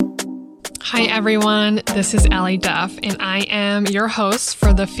Hi everyone, this is Allie Duff, and I am your host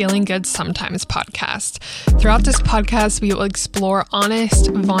for the Feeling Good Sometimes podcast. Throughout this podcast, we will explore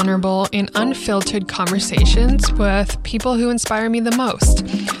honest, vulnerable, and unfiltered conversations with people who inspire me the most.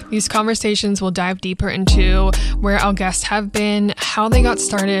 These conversations will dive deeper into where our guests have been, how they got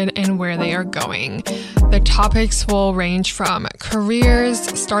started, and where they are going. The topics will range from careers,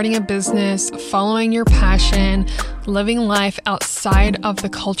 starting a business, following your passion, living life outside of the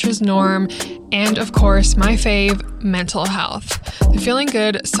culture's norm, and of course, my fave, mental health. The Feeling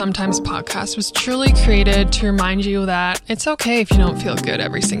Good Sometimes podcast was truly created to remind you that it's okay if you don't feel good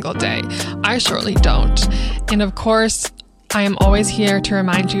every single day. I surely don't. And of course, I am always here to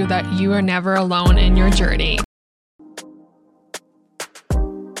remind you that you are never alone in your journey.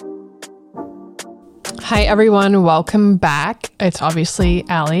 Hi everyone, welcome back. It's obviously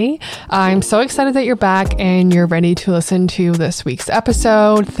Allie. I'm so excited that you're back and you're ready to listen to this week's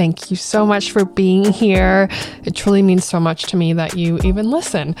episode. Thank you so much for being here. It truly means so much to me that you even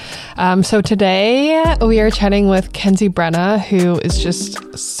listen. So today we are chatting with Kenzie Brenna, who is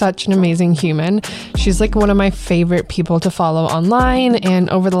just such an amazing human. She's like one of my favorite people to follow online, and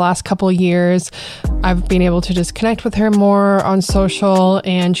over the last couple of years, I've been able to just connect with her more on social,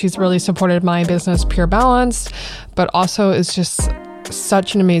 and she's really supported my business, Pure Balance, but also is just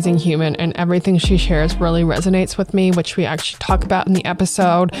such an amazing human, and everything she shares really resonates with me, which we actually talk about in the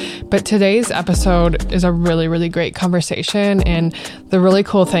episode. But today's episode is a really, really great conversation, and the really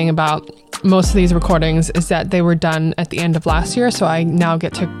cool thing about most of these recordings is that they were done at the end of last year, so I now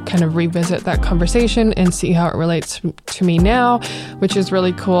get to kind of revisit that conversation and see how it relates to me now, which is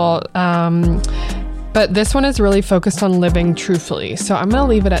really cool. But this one is really focused on living truthfully. So I'm going to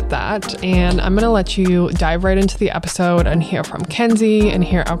leave it at that. And I'm going to let you dive right into the episode and hear from Kenzie and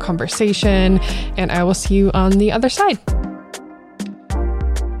hear our conversation. And I will see you on the other side.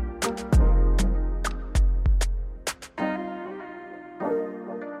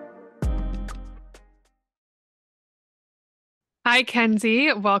 Hi,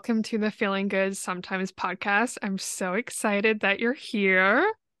 Kenzie. Welcome to the Feeling Good Sometimes podcast. I'm so excited that you're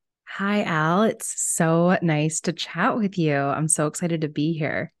here. Hi, Al. It's so nice to chat with you. I'm so excited to be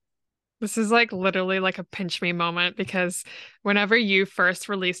here. This is like literally like a pinch me moment because whenever you first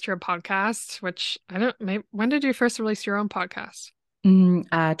released your podcast, which I don't, maybe, when did you first release your own podcast?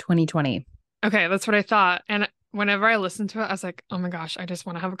 2020. Okay, that's what I thought. And whenever I listened to it, I was like, oh my gosh, I just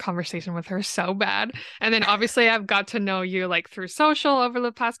want to have a conversation with her so bad. And then obviously I've got to know you like through social over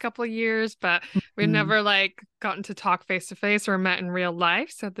the past couple of years, but we've Mm. never like gotten to talk face to face or met in real life.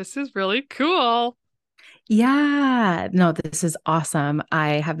 So this is really cool. Yeah, no, this is awesome.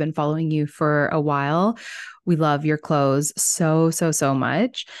 I have been following you for a while. We love your clothes so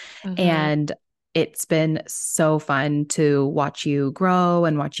much. Mm-hmm. And it's been so fun to watch you grow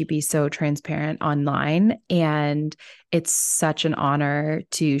and watch you be so transparent online. And it's such an honor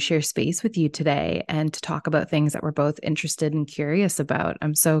to share space with you today and to talk about things that we're both interested and curious about.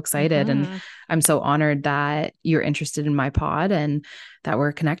 I'm so excited and Mm-hmm. I'm so honored that you're interested in my pod and that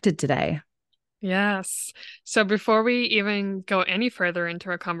we're connected today. Yes. So before we even go any further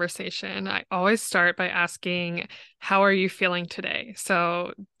into our conversation, I always start by asking, how are you feeling today?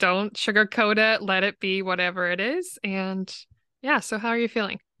 So don't sugarcoat it, let it be whatever it is. And yeah, so how are you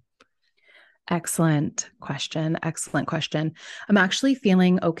feeling? Excellent question. Excellent question. I'm actually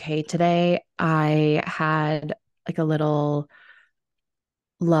feeling okay today. I had like a little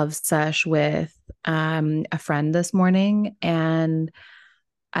love sesh with a friend this morning, and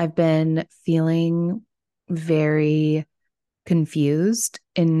I've been feeling very confused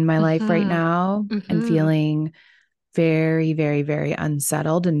in my life right Mm-hmm. now and Mm-hmm. feeling very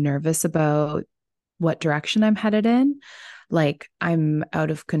unsettled and nervous about what direction I'm headed in. Like I'm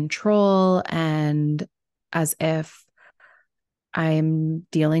out of control and as if I'm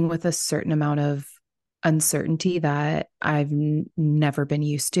dealing with a certain amount of uncertainty that I've never been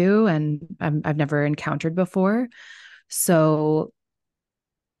used to and I've never encountered before. So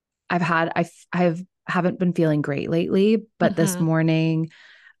I've haven't been feeling great lately, but this Mm-hmm. morning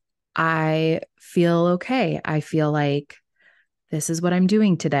I feel okay. I feel like this is what I'm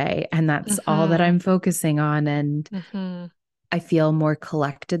doing today and that's all that Mm-hmm. I'm focusing on, and Mm-hmm. I feel more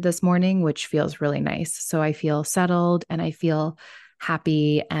collected this morning, which feels really nice. So I feel settled and I feel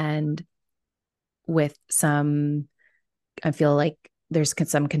happy and with some, I feel like there's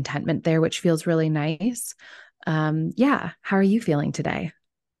some contentment there, which feels really nice. Yeah. How are you feeling today?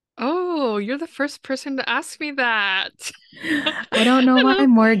 Oh, you're the first person to ask me that. I don't know And why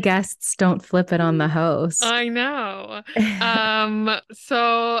more guests don't flip it on the host. I know.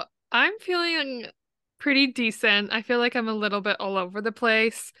 So I'm feeling pretty decent. I feel like I'm a little bit all over the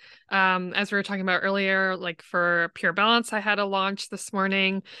place. As we were talking about earlier, like for Pure Balance, I had a launch this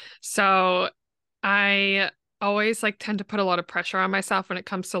morning. So I always like tend to put a lot of pressure on myself when it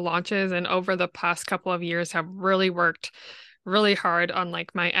comes to launches, and over the past couple of years have really worked really hard on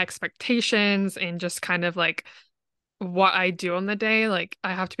like my expectations and just kind of like what I do on the day. Like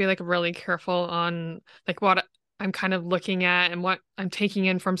I have to be like really careful on like what I'm kind of looking at and what I'm taking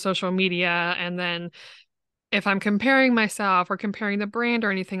in from social media. And then if I'm comparing myself or comparing the brand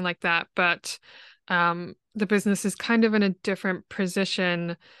or anything like that. But the business is kind of in a different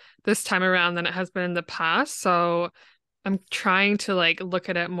position this time around than it has been in the past. So I'm trying to like look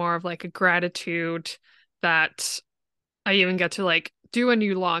at it more of like a gratitude that I even get to like do a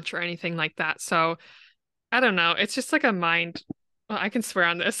new launch or anything like that. So I don't know. It's just like a mind. Well, I can swear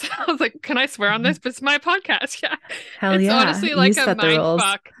on this. I was like, can I swear on this? But it's my podcast. Yeah. Hell It's yeah. honestly You like a set the mind rules.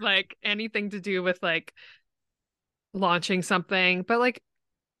 fuck, like anything to do with like launching something, but like,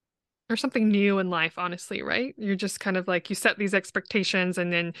 or something new in life, honestly, right? You're just kind of like, you set these expectations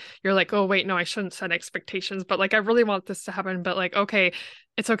and then you're like, oh, wait, no, I shouldn't set expectations. But like, I really want this to happen. But like, okay,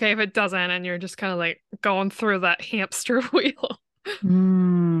 it's okay if it doesn't. And you're just kind of like going through that hamster wheel.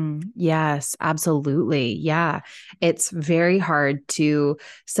 Yes, absolutely. Yeah. It's very hard to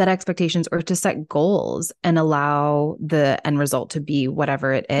set expectations or to set goals and allow the end result to be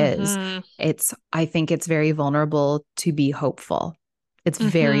whatever it is. Mm-hmm. I think it's very vulnerable to be hopeful. It's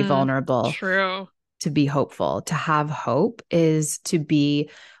very Mm-hmm. vulnerable True. to be hopeful. To have hope is to be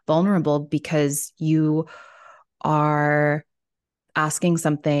vulnerable because you are asking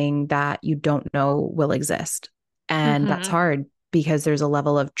something that you don't know will exist. And that's Mm-hmm. hard because there's a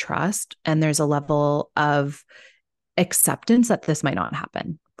level of trust and there's a level of acceptance that this might not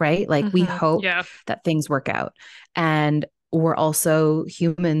happen, right? Like we Mm-hmm. hope Yeah. that things work out. And we're also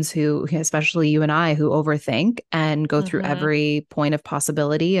humans who, especially you and I, who overthink and go through Mm-hmm. every point of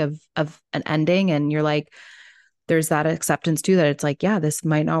possibility of an ending. And you're like, there's that acceptance too that it's like, yeah, this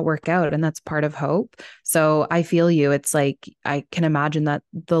might not work out. And that's part of hope. So I feel you. It's like, I can imagine that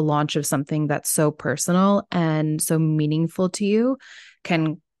the launch of something that's so personal and so meaningful to you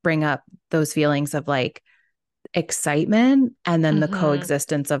can bring up those feelings of like excitement and then the Mm-hmm.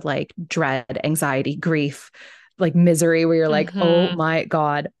 coexistence of like dread, anxiety, grief, like misery, where you're like, oh Mm-hmm. my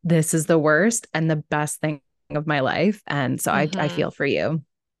God, this is the worst and the best thing of my life. And so I Mm-hmm. feel for you.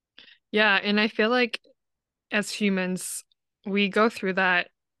 Yeah. And I feel like as humans, we go through that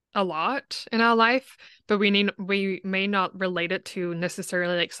a lot in our life, but we may not relate it to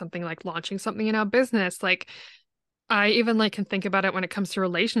necessarily like something like launching something in our business. Like I even like can think about it when it comes to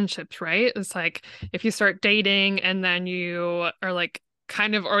relationships, right? It's like if you start dating and then you are like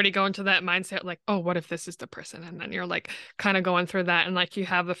kind of already go into that mindset like, oh, what if this is the person? And then you're like kind of going through that and like you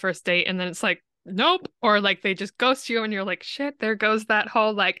have the first date and then it's like, nope, or like they just ghost you and you're like, shit, there goes that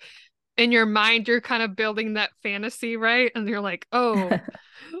whole like in your mind you're kind of building that fantasy, right? And you're like, oh,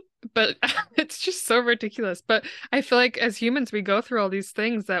 but it's just so ridiculous. But I feel like as humans, we go through all these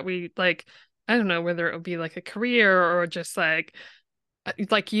things that we like, I don't know whether it would be like a career or just like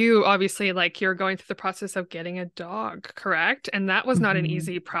you obviously like you're going through the process of getting a dog, correct? And that was not an Mhm.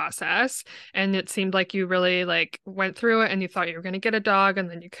 easy process. And it seemed like you really like went through it and you thought you were going to get a dog and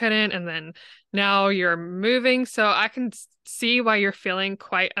then you couldn't. And then now you're moving. So I can see why you're feeling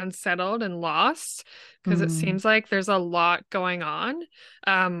quite unsettled and lost because it Mm. seems like there's a lot going on.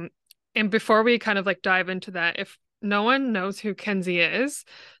 Um, and before we kind of like dive into that, if no one knows who Kenzie is,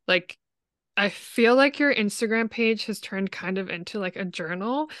 like I feel like your Instagram page has turned kind of into like a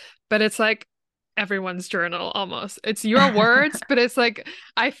journal, but it's like everyone's journal almost. It's your words, but it's like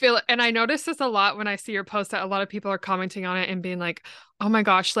I feel, and I notice this a lot when I see your post that a lot of people are commenting on it and being like, "Oh my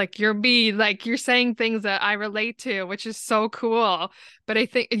gosh, like you're me, like you're saying things that I relate to, which is so cool." But I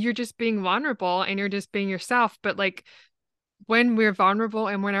think you're just being vulnerable and you're just being yourself, but like when we're vulnerable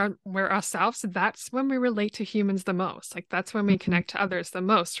and when we're ourselves, that's when we relate to humans the most. Like that's when we Mhm. connect to others the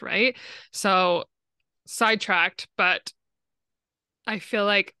most, right? So sidetracked, but I feel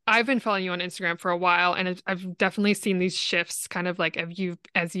like I've been following you on Instagram for a while, and I've definitely seen these shifts, kind of like of you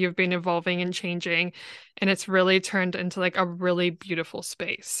as you've been evolving and changing, and it's really turned into like a really beautiful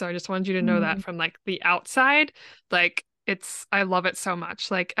space. So I just wanted you to know that Mm. from like the outside, like I love it so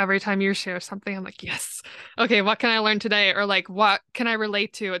much. Like every time you share something, I'm like, yes, okay, what can I learn today, or like what can I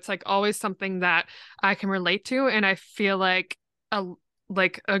relate to? It's like always something that I can relate to, and I feel a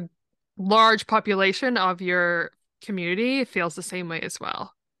like a large population of your community feels the same way as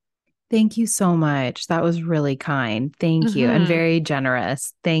well. Thank you so much. That was really kind. Thank you. And Hmm. very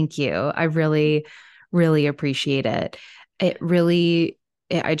generous. Thank you. I really, really appreciate it. It really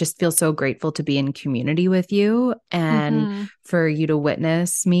I just feel so grateful to be in community with you, and Mm-hmm. for you to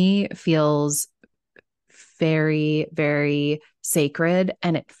witness me feels very, very sacred,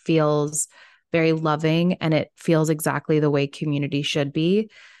 and it feels very loving, and it feels exactly the way community should be,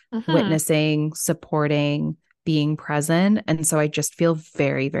 Mm-hmm. witnessing, supporting, being present. And so I just feel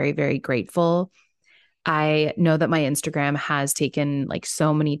very, very, very grateful. I know that my Instagram has taken like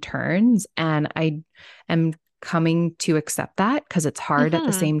so many turns, and I am coming to accept that because it's hard at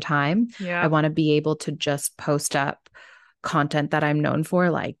the Mm-hmm. same time. I Yeah. want to be able to just post up content that I'm known for,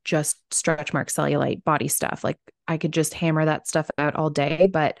 like just stretch mark, cellulite, body stuff. Like I could just hammer that stuff out all day.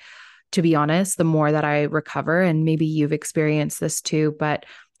 But to be honest, the more that I recover, and maybe you've experienced this too, but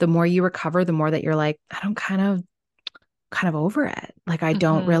the more you recover, the more that you're like, I don't kind of over it. Like I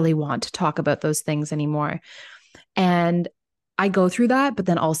don't Mm-hmm. really want to talk about those things anymore. And I go through that, but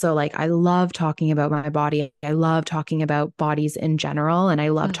then also like I love talking about my body. I love talking about bodies in general, and I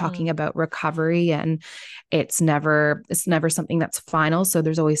love Mm-hmm. talking about recovery, and it's never something that's final. So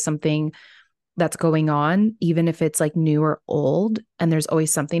there's always something that's going on, even if it's like new or old, and there's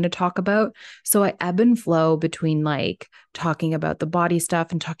always something to talk about. So I ebb and flow between like talking about the body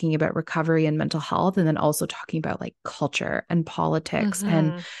stuff and talking about recovery and mental health, and then also talking about like culture and politics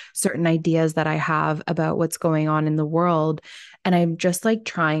and Mm-hmm. certain ideas that I have about what's going on in the world. And I'm just like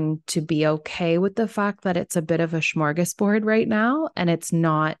trying to be okay with the fact that it's a bit of a smorgasbord right now, and it's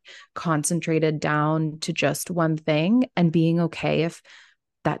not concentrated down to just one thing, and being okay if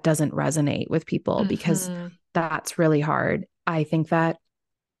that doesn't resonate with people, because Mm-hmm. that's really hard. I think that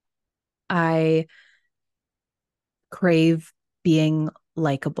I crave being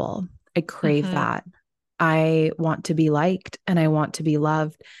likable. I crave Mm-hmm. that. I want to be liked and I want to be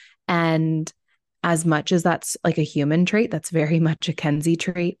loved. And as much as that's like a human trait, that's very much a Kenzie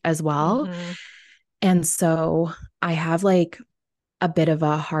trait as well. Mm-hmm. And so I have like a bit of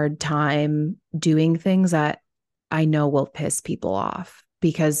a hard time doing things that I know will piss people off,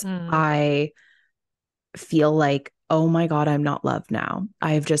 because Mm-hmm. I feel like, oh my God, I'm not loved now.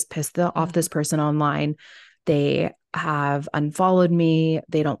 I've just off this person online. They have unfollowed me.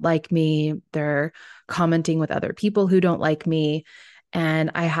 They don't like me. They're commenting with other people who don't like me.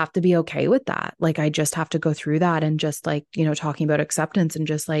 And I have to be okay with that. Like, I just have to go through that, and just like, talking about acceptance, and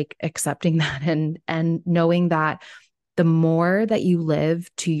just like accepting that, and knowing that the more that you live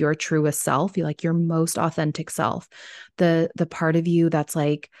to your truest self, you like your most authentic self, the part of you that's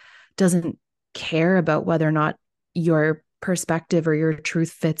like doesn't care about whether or not your perspective or your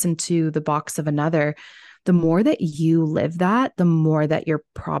truth fits into the box of another, the more that you live that, the more that you're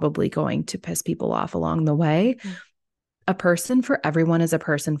probably going to piss people off along the way. A person for everyone is a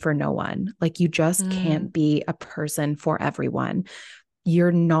person for no one. Like, you just Mm-hmm. can't be a person for everyone.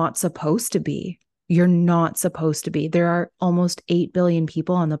 You're not supposed to be. You're not supposed to be. There are almost 8 billion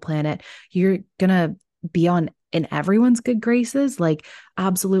people on the planet. You're going to be on in everyone's good graces? Like,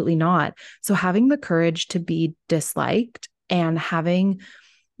 absolutely not. So having the courage to be disliked, and having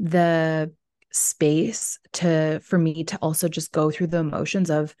the space for me to also just go through the emotions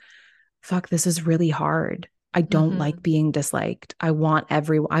of, fuck, this is really hard. I don't Mm-hmm. like being disliked. I want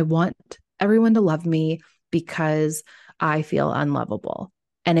everyone to love me, because I feel unlovable.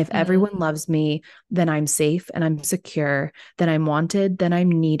 And if everyone Mm-hmm. loves me, then I'm safe and I'm secure, then I'm wanted, then I'm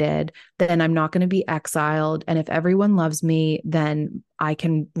needed, then I'm not going to be exiled. And if everyone loves me, then I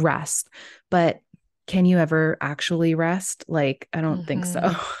can rest. But can you ever actually rest? Like, I don't think so.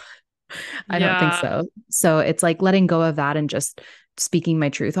 Mm-hmm. I don't think Yeah. so. So it's like letting go of that and just speaking my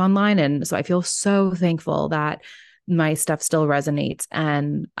truth online. And so I feel so thankful that my stuff still resonates.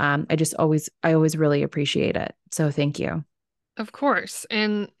 And I always really appreciate it. So thank you. Of course.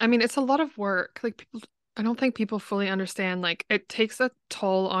 And I mean, it's a lot of work. Like people, I don't think people fully understand, like it takes a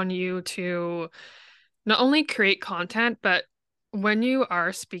toll on you to not only create content, but when you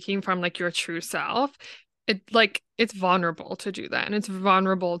are speaking from like your true self, it's vulnerable to do that. And it's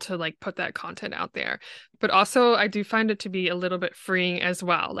vulnerable to like put that content out there. But also I do find it to be a little bit freeing as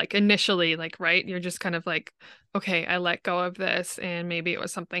well. Like initially, like, right, you're just kind of like, okay, I let go of this, and maybe it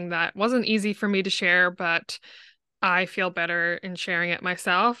was something that wasn't easy for me to share, but I feel better in sharing it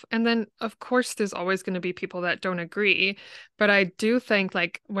myself. And then, of course, there's always going to be people that don't agree. But I do think,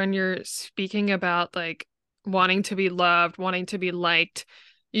 like, when you're speaking about, like, wanting to be loved, wanting to be liked,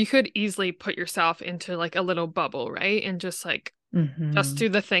 you could easily put yourself into, like, a little bubble, right? And just Mm-hmm. do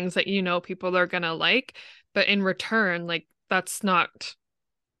the things that you know people are going to like. But in return, like, that's not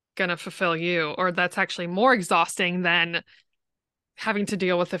going to fulfill you, or that's actually more exhausting than having to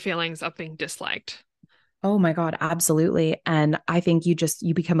deal with the feelings of being disliked. Oh my God, absolutely. And I think you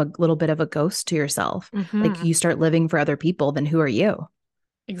become a little bit of a ghost to yourself. Like, Hmm. you start living for other people, then who are you?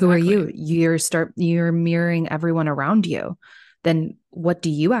 Who are Exactly. you? You're mirroring everyone around you. Then what do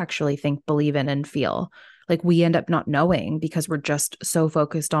you actually think, believe in, and feel? Like we end up not knowing because we're just so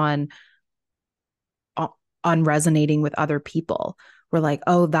focused on resonating with other people. We're like,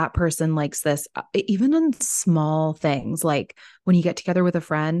 oh, that person likes this. Even on small things, like when you get together with a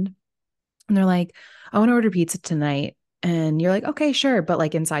friend and they're like, I want to order pizza tonight. And you're like, okay, sure. But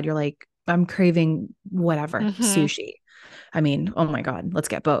like inside, you're like, I'm craving whatever, Hmm. sushi. I mean, oh my God, let's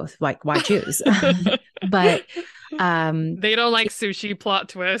get both. Like, why choose? But um They don't like sushi, plot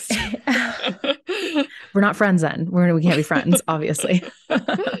twist. we're not friends then. We can't be friends, obviously.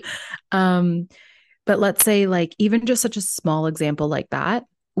 um, but let's say like even just such a small example like that,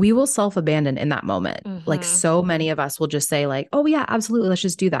 we will self-abandon in that moment. Like Hmm. so many of us will just say, like, oh yeah, absolutely, let's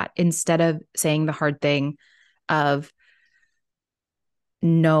just do that, instead of saying the hard thing of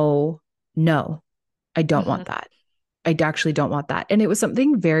no, no, I don't Hmm. want that. I actually don't want that. And it was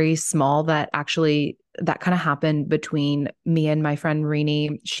something very small that kind of happened between me and my friend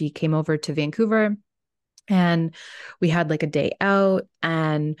Rini. She came over to Vancouver and we had like a day out,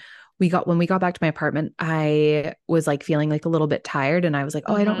 and when we got back to my apartment, I was like feeling like a little bit tired, and I was like,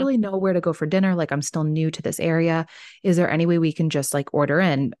 oh, I don't Hmm. really know where to go for dinner, like I'm still new to this area. Is there any way we can just like order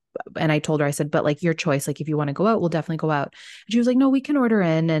in? And I told her, I said, but like your choice, like if you want to go out, we'll definitely go out. And she was like, no, we can order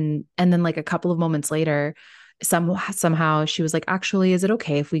in. And then like a couple of moments later, somehow she was like, actually, is it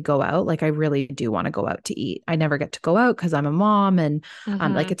okay if we go out? Like I really do want to go out to eat. I never get to go out because I'm a mom, and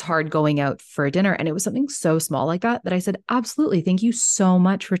like Hmm. it's hard going out for dinner. And it was something so small like that I said, absolutely. Thank you so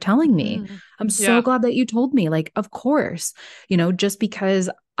much for telling me. Hmm. I'm so Yeah. glad that you told me. Like, of course, just because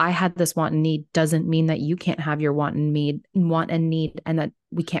I had this want and need doesn't mean that you can't have your want and need, and that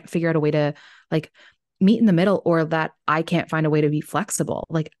we can't figure out a way to like meet in the middle, or that I can't find a way to be flexible.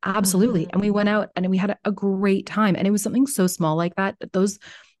 Like, absolutely. Hmm. And we went out and we had a great time. And it was something so small like that, those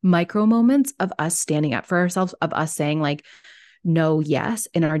micro moments of us standing up for ourselves, of us saying like, no, yes,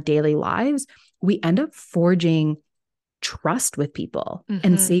 in our daily lives, we end up forging trust with people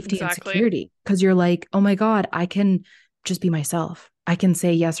and Hmm. safety and Exactly. security, because you're like, oh my God, I can just be myself. I can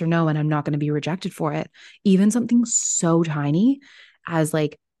say yes or no, and I'm not going to be rejected for it. Even something so tiny as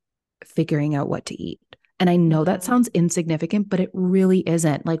like figuring out what to eat. And I know that Hmm. sounds insignificant, but it really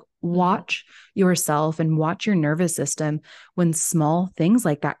isn't. Like, Hmm. watch yourself and watch your nervous system when small things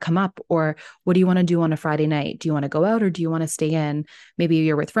like that come up. Or what do you want to do on a Friday night? Do you want to go out or do you want to stay in? Maybe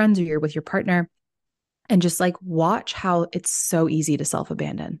you're with friends or you're with your partner, and just like watch how it's so easy to self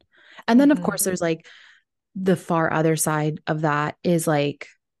abandon. And then, of Hmm. course, there's like the far other side of that is like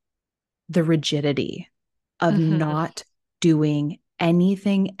the rigidity of Hmm. not doing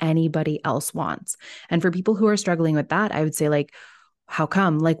anything anybody else wants. And for people who are struggling with that, I would say, like, how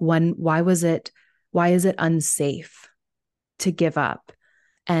come? Like, why is it unsafe to give up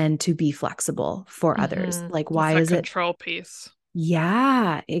and to be flexible for others? Hmm. Like, It's why that is it? control piece.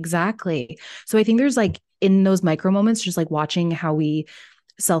 Yeah, exactly. So I think there's like in those micro moments, just like watching how we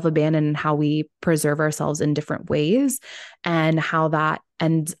self abandon and how we preserve ourselves in different ways, and how that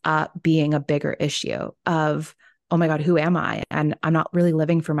ends up being a bigger issue of, oh my God, who am I? And I'm not really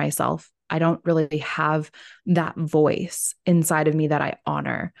living for myself. I don't really have that voice inside of me that I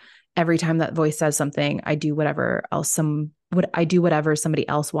honor. Every time that voice says something, I do whatever somebody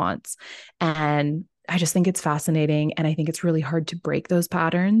else wants. And I just think it's fascinating. And I think it's really hard to break those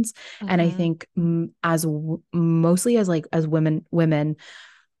patterns. And I Hmm. think mostly as women,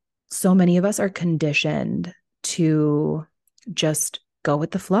 so many of us are conditioned to just go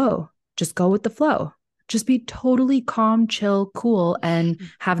with the flow, just go with the flow, just be totally calm, chill, cool, and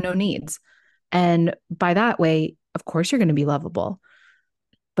have no needs. And by that way, of course, you're going to be lovable.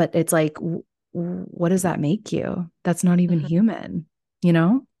 But it's like, what does that make you? That's not even Hmm. human, you know?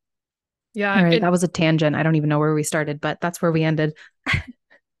 All Yeah. right, that was a tangent. I don't even know where we started, but that's where we ended.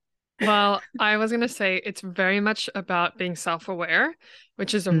 Well, I was going to say it's very much about being self-aware,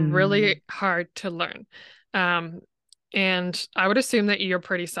 which is Mm, really hard to learn. Um, and I would assume that you're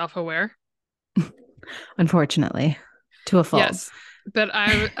pretty self-aware. unfortunately, to a fault. Yes. But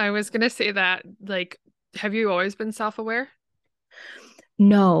I was going to say that, like, have you always been self-aware?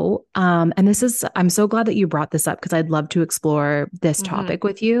 No, and I'm so glad that you brought this up, because I'd love to explore this Hmm. topic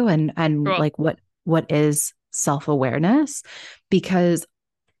with you, and Cool. like what is self-awareness, because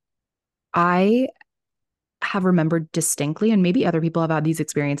I have remembered distinctly, and maybe other people have had these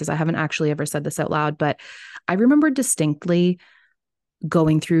experiences. I haven't actually ever said this out loud, but I remember distinctly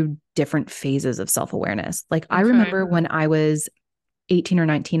going through different phases of self-awareness. Like I Okay. remember when I was 18 or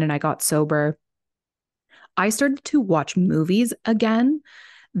 19 and I got sober, I started to watch movies again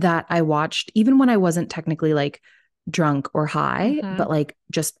that I watched even when I wasn't technically like drunk or high, Mm-hmm. but like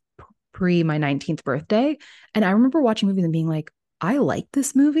just pre my 19th birthday. And I remember watching movies and being like, I like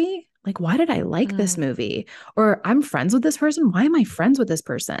this movie. Like, why did I like this Mm-hmm. movie? Or I'm friends with this person. Why am I friends with this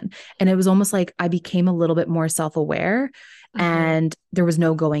person? And it was almost like I became a little bit more self aware Mm-hmm. and there was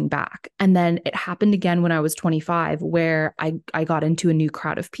no going back. And then it happened again when I was 25, where I got into a new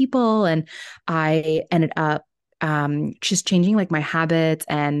crowd of people and I ended up just changing like my habits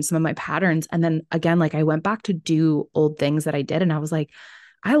and some of my patterns. And then again, like I went back to do old things that I did. And I was like,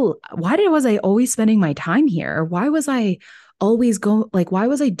 was I always spending my time here? Why was I always go like why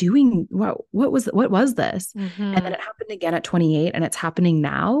was I doing what was this? And then Mm-hmm. it happened again at 28 and it's happening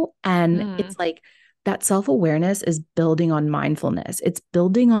now. And Mm-hmm. it's like that self-awareness is building on mindfulness. It's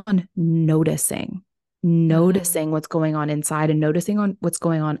building on Mm-hmm. noticing what's going on inside and noticing on what's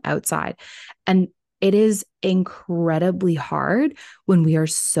going on outside. And it is incredibly hard when we are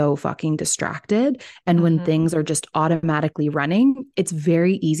so fucking distracted and when Mm-hmm. things are just automatically running. It's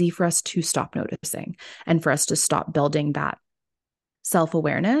very easy for us to stop noticing and for us to stop building that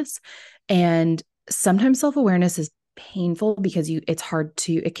self-awareness. And sometimes self-awareness is painful because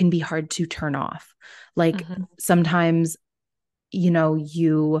it can be hard to turn off. Like Mm-hmm. sometimes,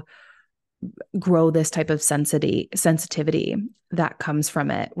 you grow this type of sensitivity that comes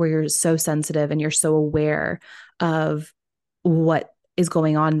from it, where you're so sensitive and you're so aware of what is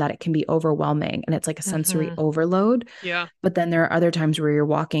going on that it can be overwhelming and it's like a sensory Mm-hmm. overload. Yeah. But then there are other times where you're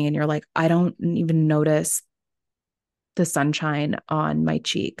walking and you're like, I don't even notice the sunshine on my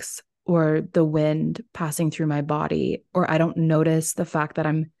cheeks or the wind passing through my body, or I don't notice the fact that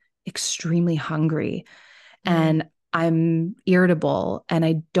I'm extremely hungry Mm-hmm. and I'm irritable and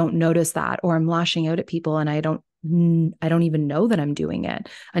I don't notice that, or I'm lashing out at people and I don't even know that I'm doing it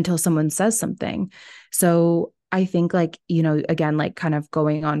until someone says something. So I think like, again, like kind of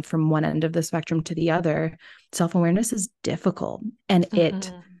going on from one end of the spectrum to the other, self-awareness is difficult and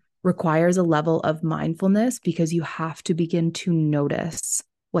it Mm-hmm. requires a level of mindfulness because you have to begin to notice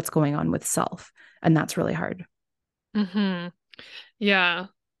what's going on with self. And that's really hard. Mm-hmm. Yeah.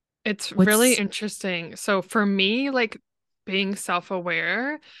 It's really What's interesting. So for me, like being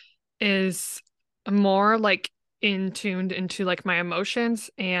self-aware is more like in tuned into like my emotions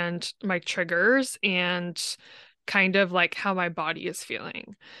and my triggers and kind of like how my body is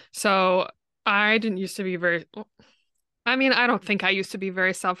feeling. So I didn't used to be very, I mean, I don't think I used to be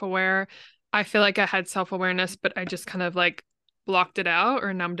very self-aware. I feel like I had self-awareness, but I just kind of like blocked it out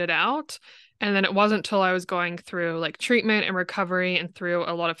or numbed it out. And then it wasn't until I was going through like treatment and recovery and through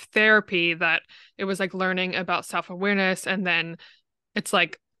a lot of therapy that it was like learning about self-awareness. And then it's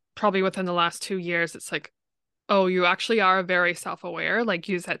like probably within the last 2 years, it's like, oh, you actually are very self-aware, like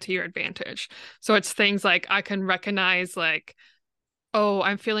use that to your advantage. So it's things like I can recognize like, oh,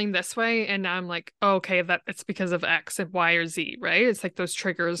 I'm feeling this way, and now I'm like, oh, okay, that it's because of X and Y or Z, right? It's like those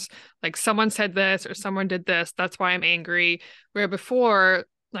triggers, like someone said this or someone did this, that's why I'm angry. Where before,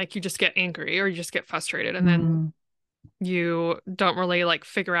 like you just get angry or you just get frustrated, and then mm, you don't really like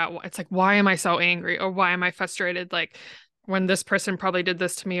figure out what it's like, why am I so angry or why am I frustrated? Like when this person probably did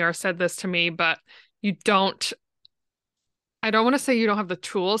this to me or said this to me, but you don't, I don't want to say you don't have the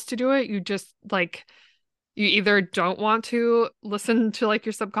tools to do it. You just like, you either don't want to listen to like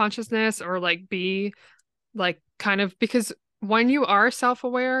your subconsciousness or like be like kind of because when you are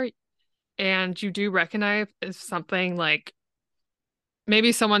self-aware and you do recognize if something like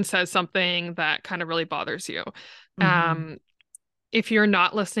maybe someone says something that kind of really bothers you. mm-hmm, Um, if you're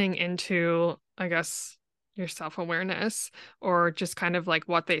not listening into, I guess, your self-awareness or just kind of like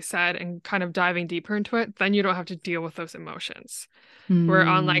what they said and kind of diving deeper into it, then you don't have to deal with those emotions. Where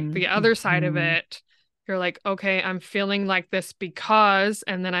on like the other side of mm-hmm, it, you're like, okay, I'm feeling like this because,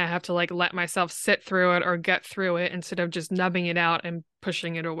 and then I have to like let myself sit through it or get through it instead of just nubbing it out and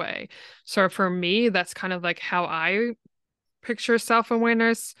pushing it away. So for me, that's kind of like how I picture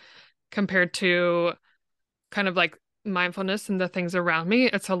self-awareness compared to kind of like mindfulness and the things around me.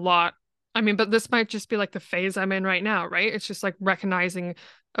 It's a lot. I mean, but this might just be like the phase I'm in right now, right? It's just like recognizing,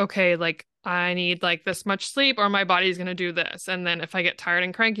 okay, like I need like this much sleep or my body's going to do this. And then if I get tired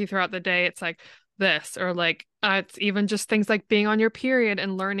and cranky throughout the day, it's like this, or like it's even just things like being on your period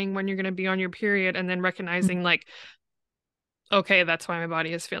and learning when you're going to be on your period and then recognizing like, okay, that's why my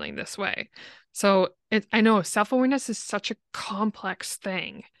body is feeling this way. So I know self-awareness is such a complex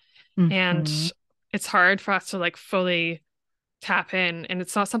thing and mm-hmm. it's hard for us to like fully tap in and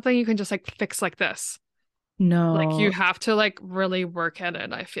it's not something you can just like fix like this. Like you No, have to like really work at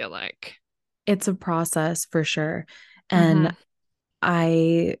it, I feel like. it's a process for sure. And Mm-hmm.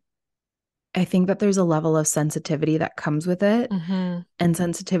 I I think that there's a level of sensitivity that comes with it. Mm-hmm. And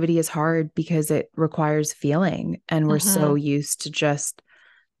sensitivity is hard because it requires feeling. And we're so Mm-hmm. used to just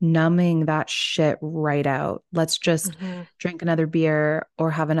numbing that shit right out. Let's just Mm-hmm. drink another beer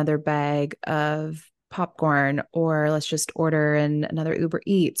or have another bag of popcorn, or let's just order in another Uber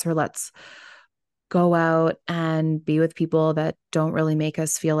Eats, or let's go out and be with people that don't really make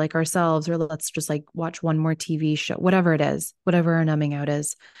us feel like ourselves, or let's just like watch one more TV show, whatever it is, whatever our numbing out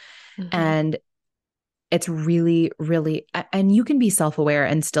is. Mm-hmm. And it's really, really, and you can be self-aware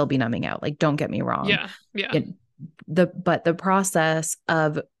and still be numbing out. Like, don't get me wrong. Yeah. Yeah. It, but the process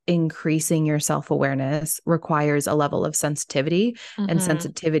of increasing your self-awareness requires a level of sensitivity, and Mm-hmm.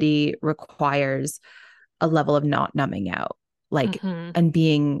 sensitivity requires a level of not numbing out, like, Mm-hmm. and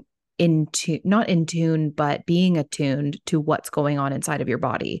being into not in tune, but being attuned to what's going on inside of your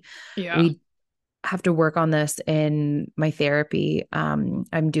body. Yeah. We have to work on this in my therapy.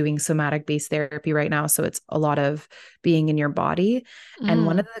 I'm doing somatic based therapy right now. So it's a lot of being in your body. And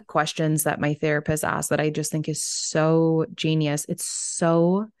one Mm. of the questions that my therapist asked that I just think is so genius, it's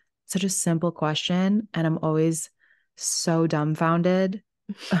such a simple question. And I'm always so dumbfounded.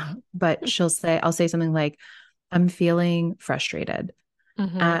 But I'll say something like, I'm feeling frustrated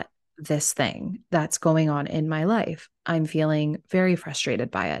Mm-hmm. at this thing that's going on in my life. I'm feeling very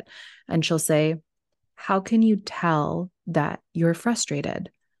frustrated by it. And she'll say, how can you tell that you're frustrated?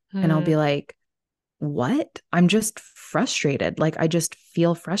 And I'll be Mm. like, what? I'm just frustrated. Like, I just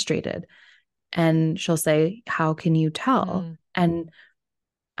feel frustrated. And she'll say, how can you tell? Mm. And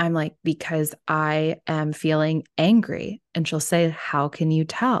I'm like, because I am feeling angry. And she'll say, how can you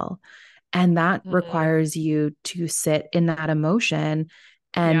tell? And that Mm. requires you to sit in that emotion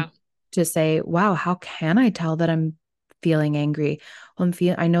and Yeah. to say, wow, how can I tell that I'm feeling angry? Well,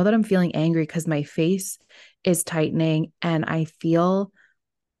 I know that I'm feeling angry because my face is tightening and I feel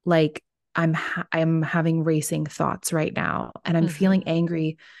like I'm having racing thoughts right now. And I'm feeling Mm-hmm.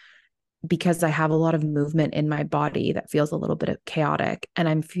 angry because I have a lot of movement in my body that feels a little bit of chaotic. And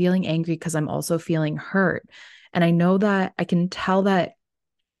I'm feeling angry because I'm also feeling hurt. And I know that I can tell that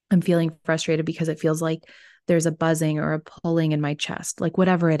I'm feeling frustrated because it feels like there's a buzzing or a pulling in my chest, like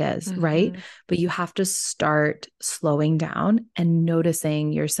whatever it is, right? Mm-hmm. But you have to start slowing down and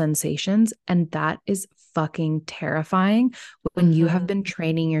noticing your sensations. And that is fucking terrifying when you have Mm-hmm. been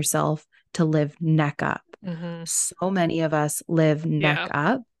training yourself to live neck up. Mm-hmm. So many of us live neck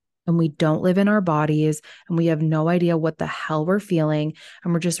Yeah. up and we don't live in our bodies and we have no idea what the hell we're feeling.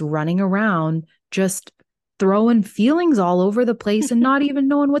 And we're just running around, just throwing feelings all over the place and not even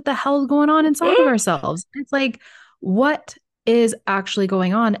knowing what the hell is going on inside of ourselves. It's like, what is actually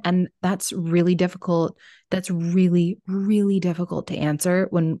going on? And that's really difficult. That's really, really difficult to answer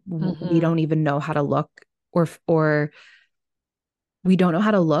when we Mm-hmm. don't even know how to look, or we don't know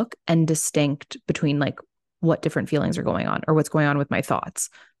how to look and distinct between like what different feelings are going on or what's going on with my thoughts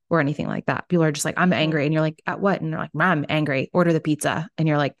or anything like that. People are just like, I'm Mm-hmm. angry. And you're like, at what? And they're like, I'm angry. Order the pizza. And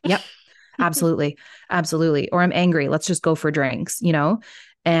you're like, yep, absolutely. Absolutely. Or I'm angry. Let's just go for drinks.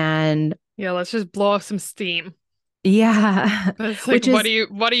 And Yeah, let's just blow off some steam. yeah, But it's like, which is,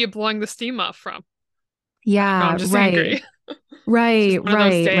 what are you blowing the steam off from? No, I'm yeah, just right, angry. It's just right, one of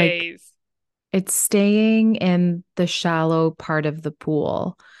those right. Like days. it's staying in the shallow part of the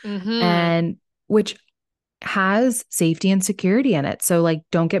pool. Mm-hmm. And which has safety and security in it. So like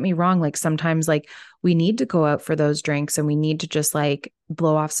don't get me wrong, like sometimes like we need to go out for those drinks and we need to just like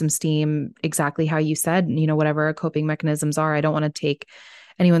blow off some steam exactly how you said, whatever our coping mechanisms are. I don't want to take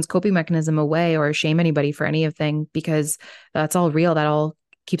anyone's coping mechanism away or shame anybody for anything because that's all real. That all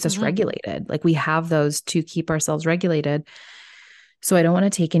keeps us Mm-hmm. regulated. Like we have those to keep ourselves regulated. So I don't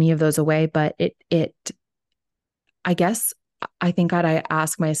want to take any of those away, but it I guess I think I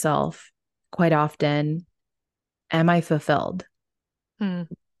ask myself quite often, am I fulfilled? Mm.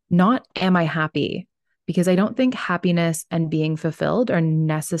 Not am I happy? Because I don't think happiness and being fulfilled are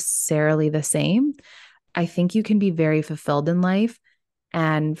necessarily the same. I think you can be very fulfilled in life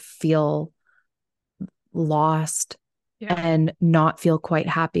and feel lost Yeah. and not feel quite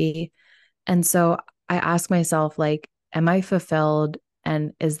happy. And so I ask myself, like, am I fulfilled?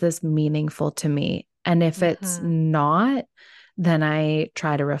 And is this meaningful to me? And if it's Mm-hmm. not, then I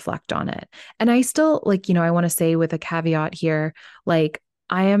try to reflect on it. And I still, like, I want to say with a caveat here, like,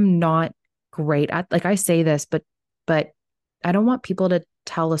 I am not great at, like, I say this, but I don't want people to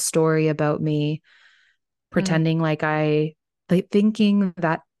tell a story about me Mm. pretending like thinking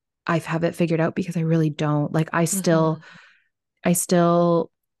that I have it figured out because I really don't. Like, Mm-hmm. I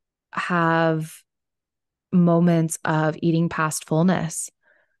still have moments of eating past fullness,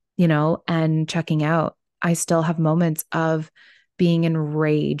 and checking out. I still have moments of being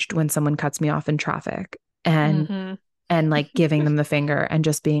enraged when someone cuts me off in traffic Mm-hmm. and like giving them the finger and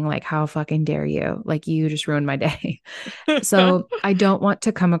just being like, how fucking dare you? Like, you just ruined my day. So I don't want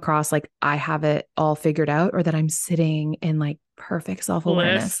to come across like I have it all figured out, or that I'm sitting in like perfect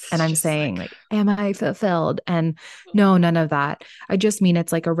self-awareness and Bliss, I'm just saying like, like, am I fulfilled? And no, none of that. I just mean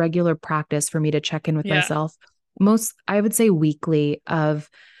it's like a regular practice for me to check in with yeah. myself. Most, I would say weekly, of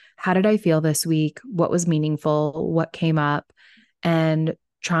how did I feel this week? What was meaningful? What came up? And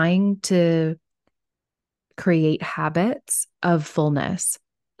trying to create habits of fullness,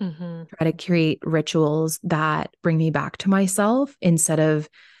 Mm-hmm. try to create rituals that bring me back to myself instead of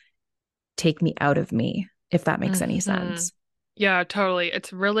take me out of me, if that makes any Mm-hmm. sense. Yeah, totally.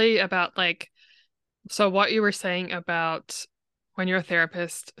 It's really about like, so what you were saying about when your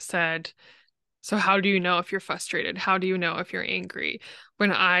therapist said, so how do you know if you're frustrated? How do you know if you're angry?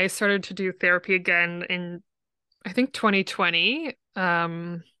 When I started to do therapy again in, I think 2020,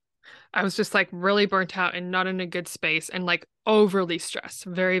 I was just like really burnt out and not in a good space and like overly stressed,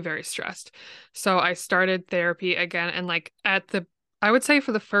 very, very stressed. So I started therapy again and like I would say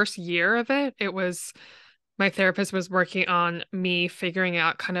for the first year of it, it was my therapist was working on me figuring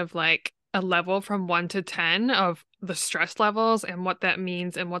out kind of like a level from 1 to 10 of the stress levels and what that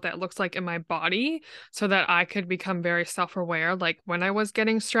means and what that looks like in my body so that I could become very self-aware, like when I was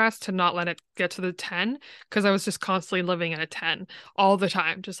getting stressed to not let it get to the 10, because I was just constantly living at a 10 all the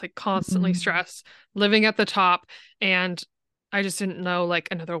time, just like constantly Mm, stressed, living at the top. And I just didn't know like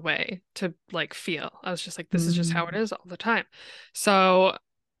another way to like feel. I was just like, this is just how it mm, is all the time. So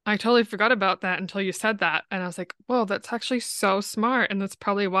I totally forgot about that until you said that. And I was like, whoa, that's actually so smart. And that's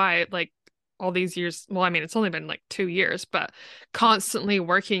probably why, like, all these years, well, I mean, it's only been like 2 years, but constantly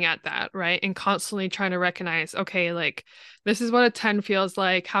working at that, right? And constantly trying to recognize, okay, like, this is what a 10 feels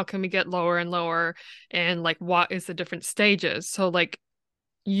like. How can we get lower and lower? And like, what is the different stages? So, like,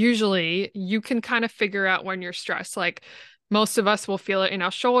 usually you can kind of figure out when you're stressed. Like most of us will feel it in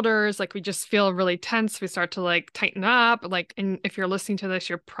our shoulders. Like we just feel really tense. We start to like tighten up. Like, and if you're listening to this,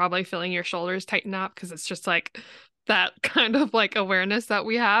 you're probably feeling your shoulders tighten up because it's just like that kind of like awareness that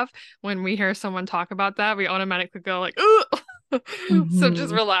we have when we hear someone talk about that. We automatically go like, ooh. So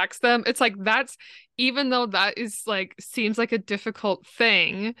just mhm, relax them. It's like that's even though that is like seems like a difficult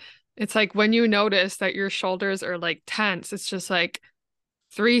thing, it's like when you notice that your shoulders are like tense, it's just like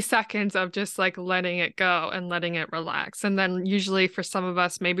 3 seconds of just like letting it go and letting it relax. And then usually for some of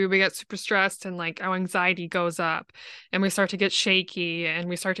us, maybe we get super stressed and like our anxiety goes up and we start to get shaky and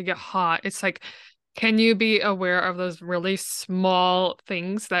we start to get hot. It's like, can you be aware of those really small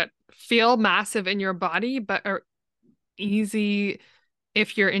things that feel massive in your body, but are easy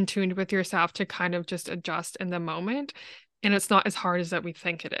if you're in tune with yourself to kind of just adjust in the moment. And it's not as hard as that we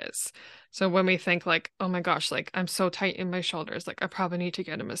think it is. So when we think like, oh my gosh, like I'm so tight in my shoulders, like I probably need to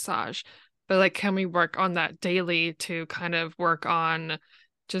get a massage. But like, can we work on that daily to kind of work on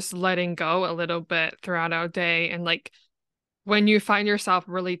just letting go a little bit throughout our day? And like when you find yourself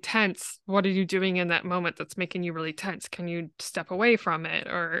really tense, what are you doing in that moment that's making you really tense? Can you step away from it?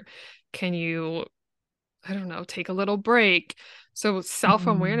 Or can you I don't know, take a little break. So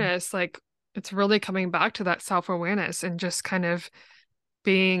mm, self-awareness, like it's really coming back to that self-awareness and just kind of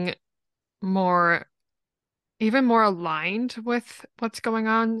being more, even more aligned with what's going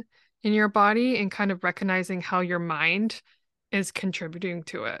on in your body and kind of recognizing how your mind is contributing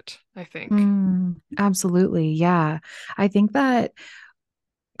to it, I think. absolutely. Yeah. I think that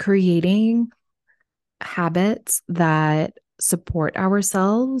creating habits that support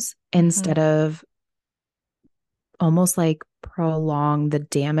ourselves Hmm. instead of almost like prolong the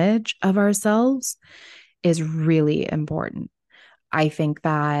damage of ourselves is really important. I think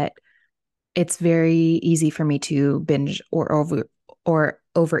that it's very easy for me to binge or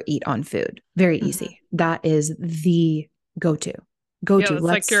overeat on food. Very Hmm. easy. That is the go-to. Yeah, Go-to. that's like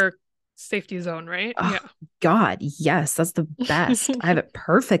Let's your safety zone, right? Oh Yeah. God, yes, that's the best. I have it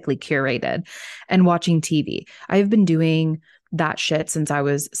perfectly curated. And watching TV. I've been doing that shit since I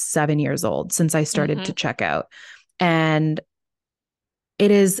was 7 years old, since I started Hmm. to check out. And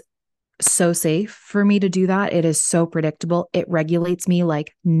it is so safe for me to do that. It is so predictable. It regulates me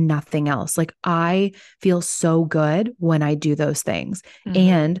like nothing else. Like I feel so good when I do those things. Hmm.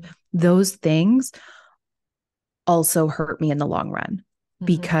 And those things also hurt me in the long run Hmm.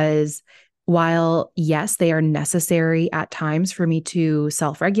 because while yes, they are necessary at times for me to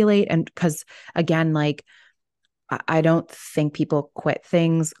self-regulate, and because again, like I don't think people quit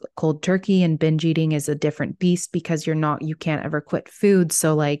things cold turkey, and binge eating is a different beast because you can't ever quit food.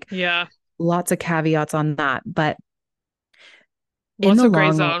 So like Yeah. lots of caveats on that. But in Lots the of gray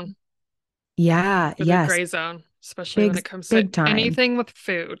long run, zone. yeah, Really yes. gray zone. especially when Big, it comes to big time. anything with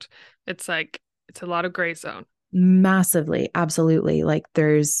food. It's like it's a lot of gray zone. Massively, absolutely. Like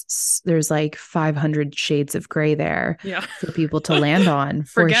there's like 500 shades of gray there Yeah. for people to land on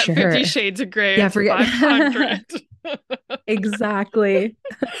for Forget sure. 50 Shades of Grey, Yeah, it's forget 500. exactly.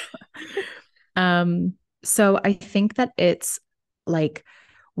 Um, so I think that it's like,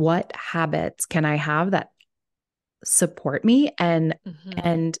 what habits can I have that support me Hmm.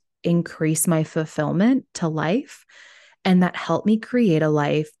 and increase my fulfillment to life and that help me create a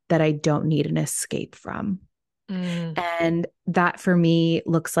life that I don't need an escape from. Mm, And that for me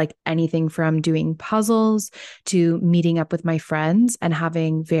looks like anything from doing puzzles to meeting up with my friends and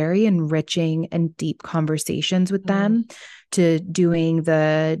having very enriching and deep conversations with mm, them, to doing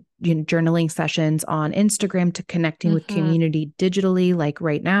the journaling sessions on Instagram, to connecting with hmm, community digitally, like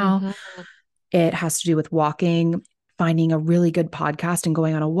right now. hmm, It has to do with walking, finding a really good podcast and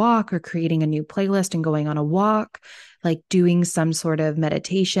going on a walk, or creating a new playlist and going on a walk, like doing some sort of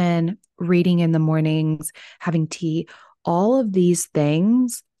meditation, reading in the mornings, having tea. All of these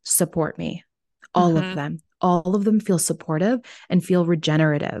things support me. All of hmm, them. All of them feel supportive and feel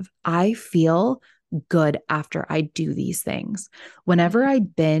regenerative. I feel good after I do these things. Whenever I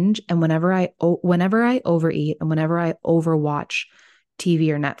binge and whenever I overeat and whenever I overwatch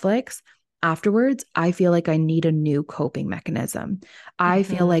TV or Netflix, afterwards, I feel like I need a new coping mechanism. I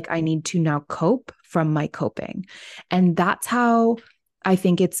feel hmm, like I need to now cope from my coping. And that's how I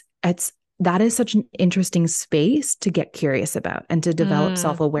think that is such an interesting space to get curious about and to develop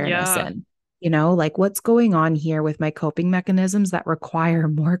self-awareness yeah. in. Like what's going on here with my coping mechanisms that require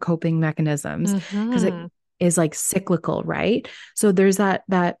more coping mechanisms, because it Hmm. is like cyclical, right? So there's that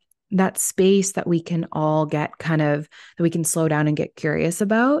space that we can all get kind of, that we can slow down and get curious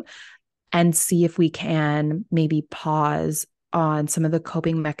about and see if we can maybe pause on some of the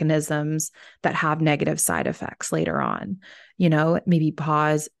coping mechanisms that have negative side effects later on. Maybe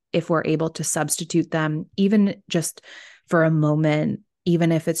pause if we're able to substitute them, even just for a moment,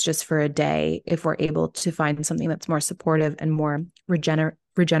 even if it's just for a day, if we're able to find something that's more supportive and more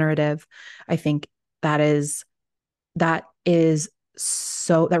regenerative. I think that is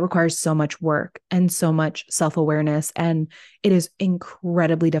so that requires so much work and so much self-awareness, and it is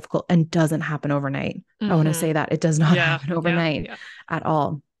incredibly difficult and doesn't happen overnight. I want to Hmm. say that it does not Yeah, happen yeah, overnight yeah, at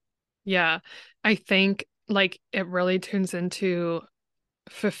all. yeah. I think like it really tunes into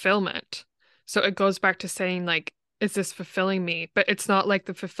fulfillment. So it goes back to saying like, is this fulfilling me? But it's not like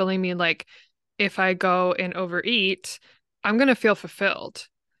the fulfilling me like if I go and overeat, I'm gonna feel fulfilled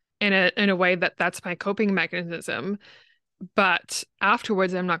in a way that that's my coping mechanism. But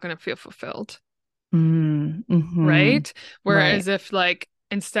afterwards, I'm not gonna feel fulfilled, Mm-hmm. right? Right. Whereas if like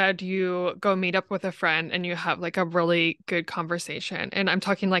instead you go meet up with a friend and you have like a really good conversation, and I'm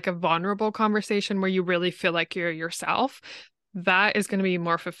talking like a vulnerable conversation where you really feel like you're yourself, that is going to be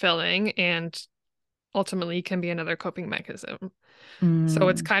more fulfilling and ultimately can be another coping mechanism. So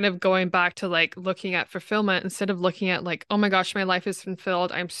it's Mm. kind of going back to like looking at fulfillment instead of looking at like, oh my gosh, my life is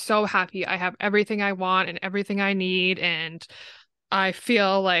fulfilled. I'm so happy. I have everything I want and everything I need. And I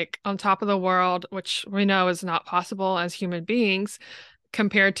feel like on top of the world, which we know is not possible as human beings,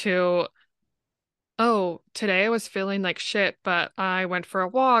 compared to, oh, today I was feeling like shit, but I went for a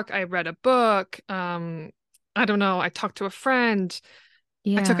walk, I read a book, I don't know, I talked to a friend,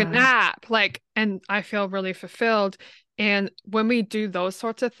 I took a Yeah. nap, like, and I feel really fulfilled. And when we do those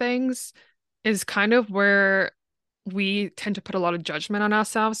sorts of things, is kind of where we tend to put a lot of judgment on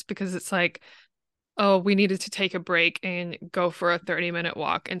ourselves because it's like, oh, we needed to take a break and go for a 30-minute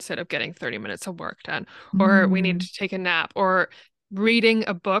walk instead of getting 30 minutes of work done. Or we needed Mm. to take a nap. Or reading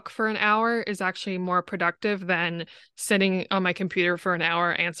a book for an hour is actually more productive than sitting on my computer for an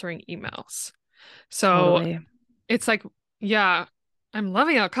hour answering emails. So Totally. it's like, yeah, I'm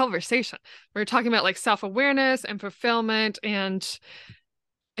loving our conversation. We're talking about like self-awareness and fulfillment, and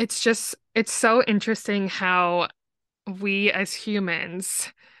it's so interesting how we as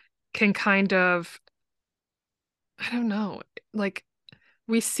humans can kind of, I don't know, like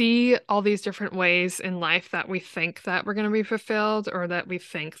we see all these different ways in life that we think that we're going to be fulfilled or that we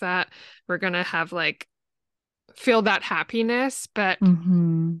think that we're going to have like feel that happiness, but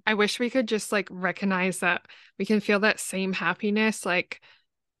Mm-hmm. I wish we could just like recognize that we can feel that same happiness like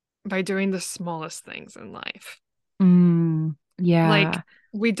by doing the smallest things in life. Like Yeah.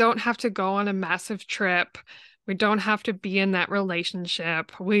 we don't have to go on a massive trip. We don't have to be in that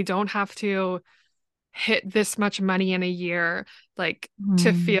relationship. We don't have to hit this much money in a year, like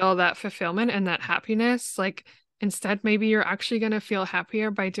to Mm. feel that fulfillment and that happiness. Like instead, maybe you're actually going to feel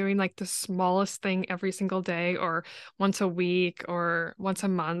happier by doing like the smallest thing every single day or once a week or once a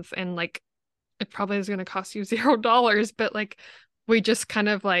month and like it probably is going to cost you $0, but like we just kind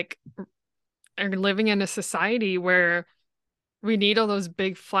of like are living in a society where we need all those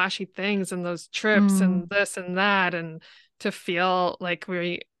big flashy things and those trips Mm, and this and that and to feel like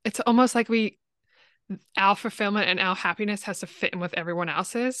it's almost like our fulfillment and our happiness has to fit in with everyone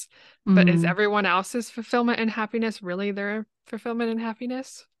else's. But is mm, everyone else's fulfillment and happiness really their fulfillment and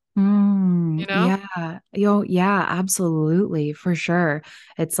happiness? mm. You know? Yeah. Yeah, absolutely. For sure.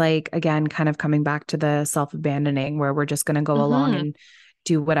 It's like, again, kind of coming back to the self-abandoning where we're just going to go along Mm-hmm. and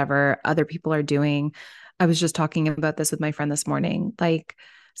do whatever other people are doing. I was just talking about this with my friend this morning. Like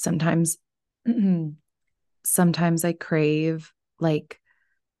sometimes, sometimes I crave like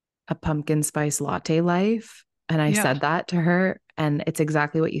a pumpkin spice latte life. And I Yeah. said that to her, and it's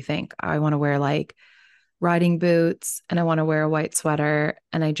exactly what you think. I want to wear like riding boots and I want to wear a white sweater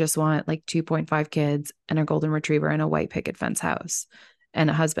and I just want like 2.5 kids and a golden retriever and a white picket fence house and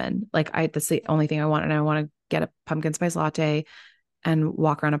a husband. That's the only thing I want. And I want to get a pumpkin spice latte and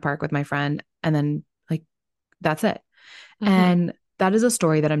walk around a park with my friend. And then like, that's it. Mm-hmm. And that is a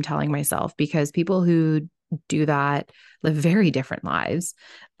story that I'm telling myself because people who do that live very different lives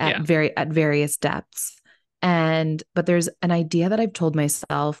Yeah. at various depths. And but there's an idea that I've told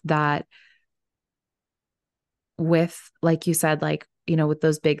myself that with, like you said, like, with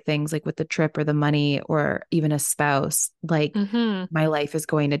those big things, like with the trip or the money or even a spouse, like Mm-hmm. my life is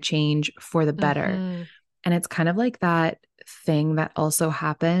going to change for the better. Mm-hmm. And it's kind of like that thing that also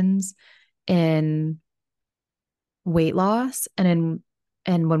happens in weight loss and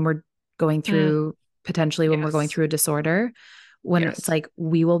when we're going Mm. through potentially when we're going Yes. through a disorder, when it's Yes. like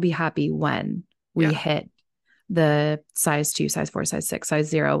we will be happy when we Yeah. hit the size 2, size 4, size 6, size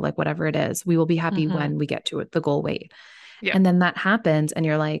 0, like whatever it is. We will be happy Mm-hmm. when we get to it, the goal weight. Yeah. And then that happens and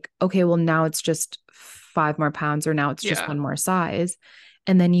you're like, okay, well now it's just 5 more pounds or now it's just Yeah. one more size.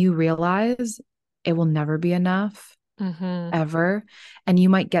 And then you realize it will never be enough Mm-hmm. ever. And you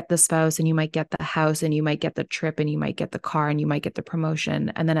might get the spouse and you might get the house and you might get the trip and you might get the car and you might get the promotion.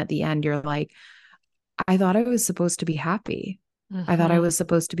 And then at the end, you're like, I thought I was supposed to be happy. I thought I Mm-hmm. was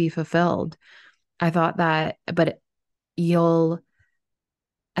supposed to be fulfilled. I thought that, but you'll,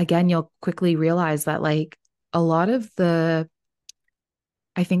 again, you'll quickly realize that like a lot of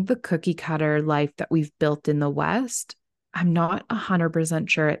I think the cookie cutter life that we've built in the West, I'm not 100%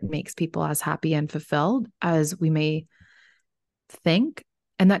 sure it makes people as happy and fulfilled as we may think.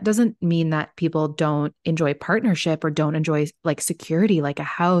 And that doesn't mean that people don't enjoy partnership or don't enjoy like security, like a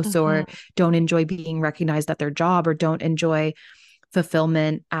house, or Mm-hmm. don't enjoy being recognized at their job, or don't enjoy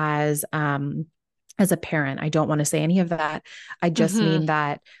fulfillment as a parent. I don't want to say any of that. I just Mm-hmm. mean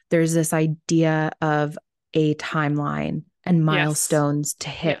that there's this idea of a timeline and Yes. milestones to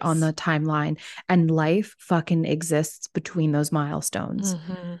hit on Yes. the timeline, and life fucking exists between those milestones.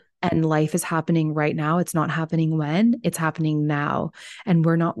 Mm-hmm. And life is happening right now. It's not happening when, it's happening now. And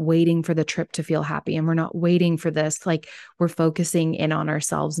we're not waiting for the trip to feel happy. And we're not waiting for this. Like we're focusing in on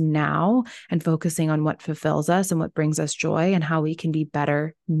ourselves now and focusing on what fulfills us and what brings us joy and how we can be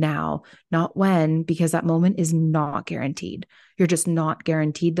better now, not when, because that moment is not guaranteed. You're just not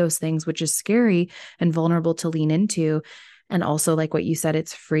guaranteed those things, which is scary and vulnerable to lean into. And also, like what you said,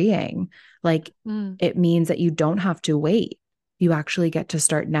 it's freeing. Like Mm. it means that you don't have to wait, you actually get to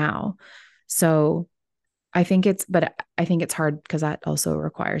start now. So but I think it's hard because that also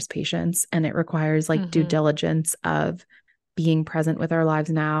requires patience and it requires like due Mm-hmm. diligence of being present with our lives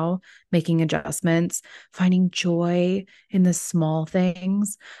now, making adjustments, finding joy in the small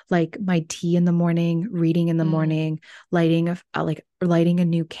things, like my tea in the morning, reading in the Mm. morning, lighting a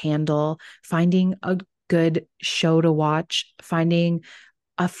new candle, finding a good show to watch, finding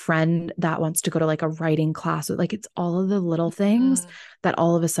a friend that wants to go to like a writing class. Like it's all of the little things Mm. that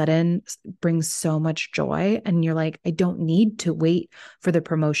all of a sudden brings so much joy. And you're like, I don't need to wait for the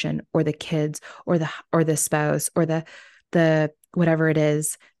promotion or the kids or the spouse or the whatever it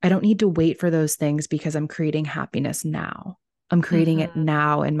is. I don't need to wait for those things because I'm creating happiness now. I'm creating it Mm-hmm.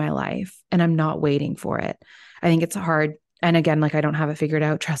 now in my life and I'm not waiting for it. I think it's hard. And again, like I don't have it figured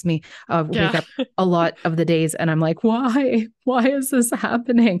out. Trust me, wake Yeah. up a lot of the days and I'm like, why is this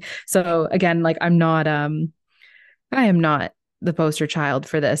happening? So again, like I am not the poster child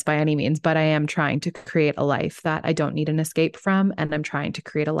for this by any means, but I am trying to create a life that I don't need an escape from, and I'm trying to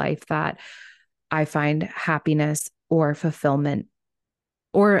create a life that I find happiness or fulfillment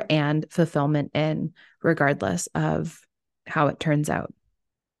and fulfillment in, regardless of how it turns out.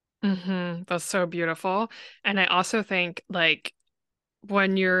 Mm-hmm. That's so beautiful. And I also think like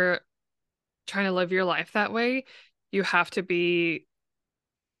when you're trying to live your life that way, you have to be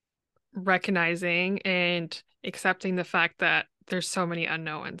recognizing and accepting the fact that there's so many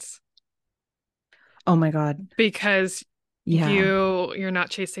unknowns. Oh my God. because Yeah. you're not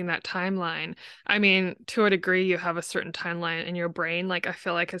chasing that timeline. I mean, to a degree, you have a certain timeline in your brain. Like I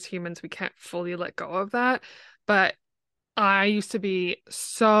feel like as humans, we can't fully let go of that. But I used to be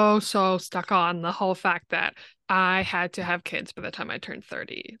so stuck on the whole fact that I had to have kids by the time I turned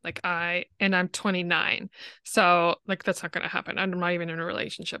 30. And I'm 29. So, like, that's not going to happen. I'm not even in a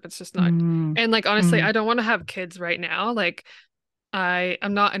relationship. It's just not. Mm, And, like, honestly, I mm, don't want to have kids right now. Like,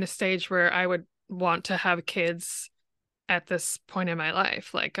 I'm not in a stage where I would want to have kids at this point in my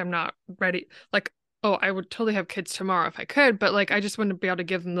life. Like, I'm not ready. Like, oh, I would totally have kids tomorrow if I could, but like, I just wouldn't be able to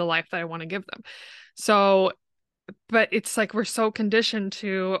give them the life that I want to give them. So, but it's like we're so conditioned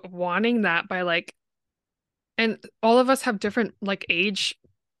to wanting that by like, and all of us have different like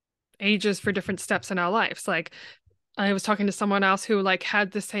ages for different steps in our lives. Like I was talking to someone else who like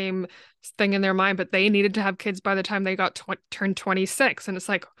had the same thing in their mind, but they needed to have kids by the time they got turned 26. And it's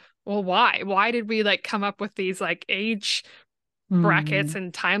like, well, why? Why did we like come up with these like age brackets mm,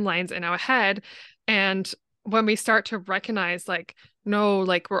 and timelines in our head? And when we start to recognize like, no,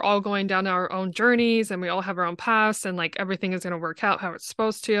 like we're all going down our own journeys and we all have our own paths and like everything is going to work out how it's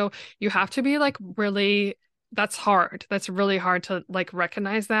supposed to, you have to be like really, that's hard. That's really hard to like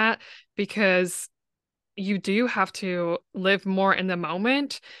recognize that because you do have to live more in the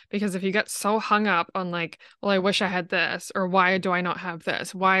moment because if you get so hung up on like, well, I wish I had this, or why do I not have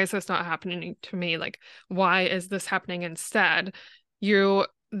this? Why is this not happening to me? Like, why is this happening instead? You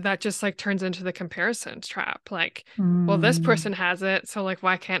that just like turns into the comparisons trap. Like, well, this mm, person has it, so like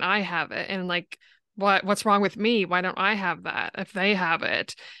why can't I have it? And like what's wrong with me? Why don't I have that if they have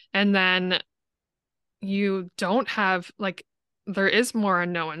it? And then you don't have like there is more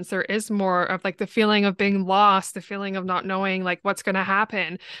unknowns. There is more of like the feeling of being lost, the feeling of not knowing like what's going to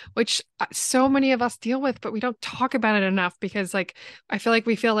happen, which so many of us deal with, but we don't talk about it enough because like I feel like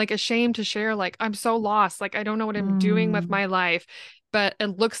we feel like ashamed to share like I'm so lost, like I don't know what I'm doing with mm, my life, but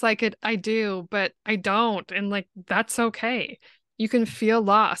it looks like it I do, but I don't, and like that's okay. You can feel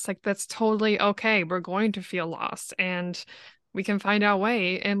lost. Like that's totally okay. We're going to feel lost and we can find our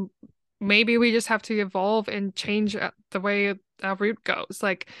way and maybe we just have to evolve and change the way our route goes.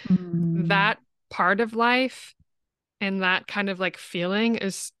 Like mm, that part of life and that kind of like feeling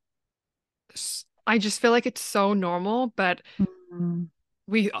is, I just feel like it's so normal, but mm.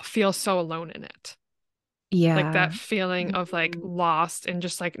 we feel so alone in it. Like Yeah. that feeling of like Mm, lost and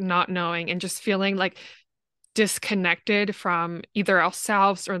just like not knowing and just feeling like disconnected from either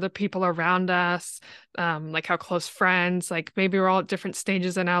ourselves or the people around us, like our close friends. Like maybe we're all at different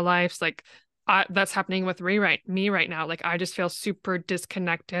stages in our lives. Like that's happening with me right now. Like I just feel super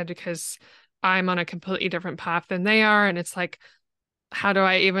disconnected because I'm on a completely different path than they are, and it's like, how do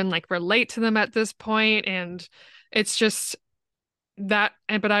I even like relate to them at this point? And it's just that,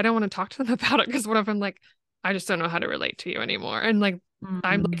 and but I don't want to talk to them about it because what if I'm like, I just don't know how to relate to you anymore, and like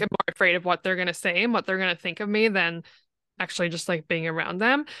I'm like mm, more afraid of what they're gonna say and what they're gonna think of me than actually just like being around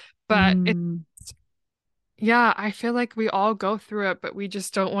them. But it, mm, yeah, I feel like we all go through it, but we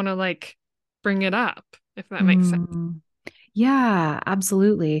just don't want to like bring it up, if that makes sense. mm. Yeah,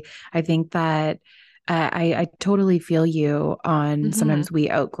 absolutely. I think that I totally feel you on Hmm. sometimes we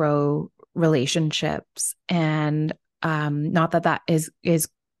outgrow relationships, and not that that is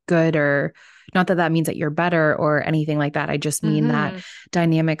good, or not that that means that you're better or anything like that. I just mean that Hmm.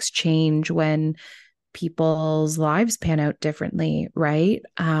 dynamics change when people's lives pan out differently, right?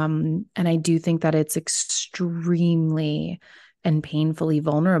 And I do think that it's extremely and painfully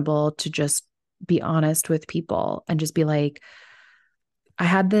vulnerable to just be honest with people and just be like,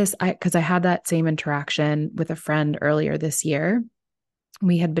 because I had that same interaction with a friend earlier this year.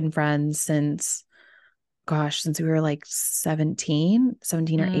 We had been friends since we were like 17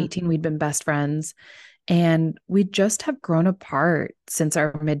 or Mm. 18. We'd been best friends and we just have grown apart since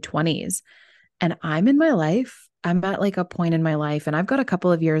our mid 20s. And I'm at like a point in my life, and I've got a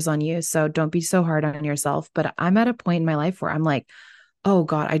couple of years on you. So don't be so hard on yourself. But I'm at a point in my life where I'm like, oh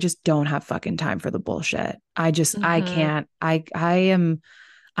God, I just don't have fucking time for the bullshit. I Hmm. can't. I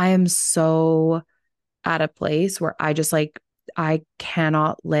am so at a place where I just like, I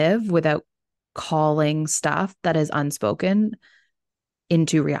cannot live without calling stuff that is unspoken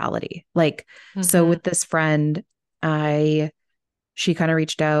into reality. Like, so Hmm. with this friend, she kind of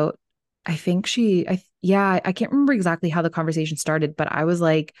reached out. I can't remember exactly how the conversation started, but I was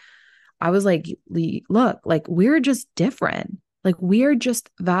like, look, like we're just different. Like we're just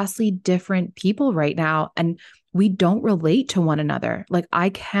vastly different people right now. And we don't relate to one another. Like I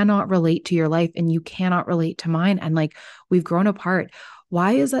cannot relate to your life and you cannot relate to mine. And like we've grown apart.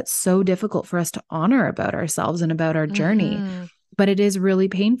 Why is that so difficult for us to honor about ourselves and about our journey? Hmm. but it is really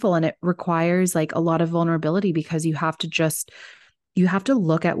painful, and it requires like a lot of vulnerability, because you have to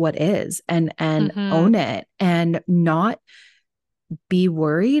look at what is and Mm-hmm. own it, and not be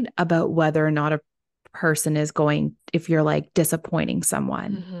worried about whether or not a person is going, if you're like disappointing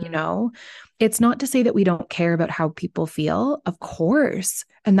someone, Mm-hmm. it's not to say that we don't care about how people feel, of course.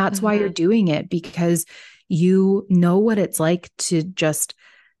 And that's why you're Mm-hmm. doing it, because you know what it's like to just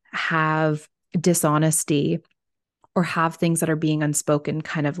have dishonesty or have things that are being unspoken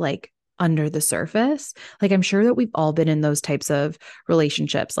kind of like under the surface. Like, I'm sure that we've all been in those types of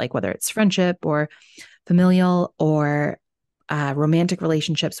relationships, like whether it's friendship or familial or romantic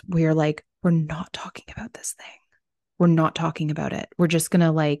relationships, where like, we're not talking about this thing. We're not talking about it. We're just going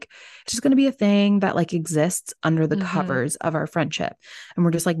to like, it's just going to be a thing that like exists under the Mm-hmm. covers of our friendship. And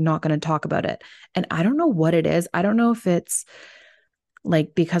we're just like not going to talk about it. And I don't know what it is. I don't know if it's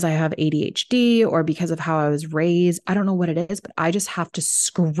like because I have ADHD or because of how I was raised. I don't know what it is, but I just have to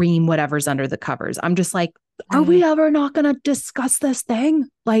scream whatever's under the covers. I'm just like, are we ever not going to discuss this thing?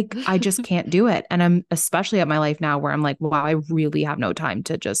 Like, I just can't do it. And I'm especially at my life now where I'm like, wow, I really have no time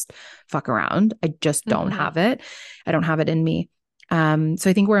to just fuck around. I just don't Mm-hmm. have it. I don't have it in me. So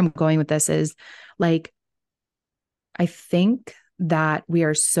I think where I'm going with this is like, I think that we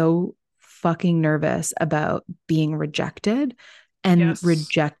are so fucking nervous about being rejected and Yes.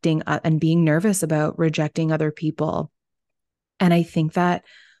 and being nervous about rejecting other people. And I think that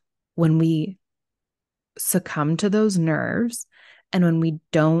when we succumb to those nerves and when we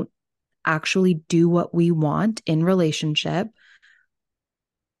don't actually do what we want in relationship,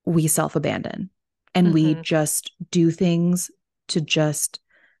 we self abandon and we Mm-hmm. just do things to just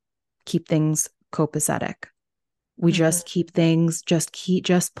keep things copacetic. We Mm-hmm. just keep things, just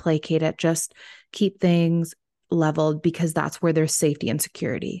placate it, just keep things leveled, because that's where there's safety and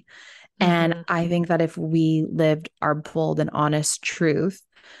security. And Mm-hmm. I think that if we lived our bold and honest truth,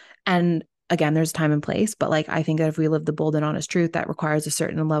 and again, there's time and place, but like, I think that if we live the bold and honest truth, that requires a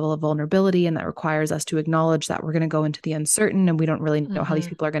certain level of vulnerability, and that requires us to acknowledge that we're going to go into the uncertain and we don't really know how these Mm-hmm.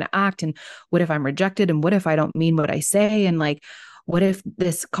 people are going to act. And what if I'm rejected? And what if I don't mean what I say? And like, what if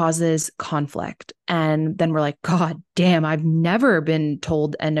this causes conflict? And then we're like, God damn, I've never been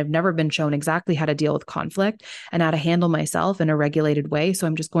told and I've never been shown exactly how to deal with conflict and how to handle myself in a regulated way. So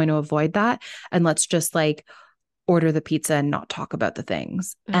I'm just going to avoid that. And let's just like order the pizza and not talk about the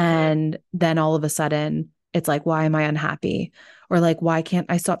things. Mm-hmm. And then all of a sudden, it's like, why am I unhappy? Or like, why can't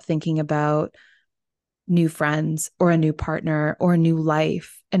I stop thinking about new friends or a new partner or a new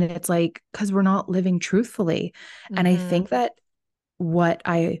life? And it's like, because we're not living truthfully. And I Mm-hmm. think that what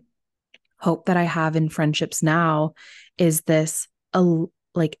I hope that I have in friendships now is this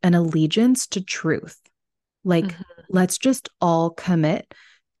like an allegiance to truth. Like, Mm-hmm. let's just all commit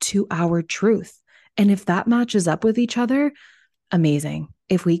to our truth. And if that matches up with each other, amazing.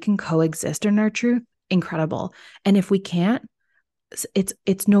 If we can coexist in our truth, incredible. And if we can't,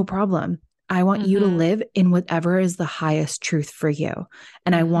 it's no problem. I want you to Mm-hmm. live in whatever is the highest truth for you.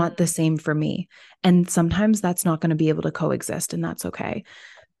 And I want the Mm-hmm. same for me. And sometimes that's not going to be able to coexist, and that's okay.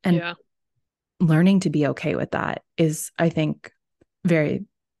 And Yeah. learning to be okay with that is, I think, very,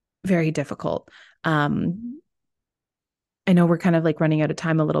 very difficult. Um, I know we're kind of like running out of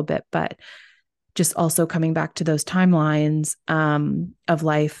time a little bit, but just also coming back to those timelines of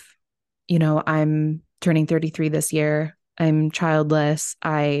life, I'm turning 33 this year. I'm childless.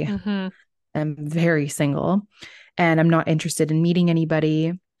 I Mm-hmm. am very single and I'm not interested in meeting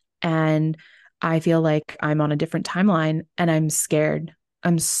anybody. And I feel like I'm on a different timeline and I'm scared.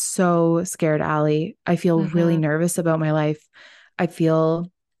 I'm so scared, Allie. I feel really Mm-hmm. nervous about my life. I feel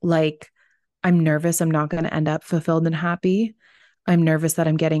like I'm nervous I'm not going to end up fulfilled and happy. I'm nervous that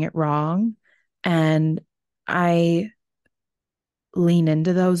I'm getting it wrong. And I lean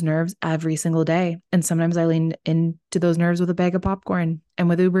into those nerves every single day. And sometimes I lean into those nerves with a bag of popcorn and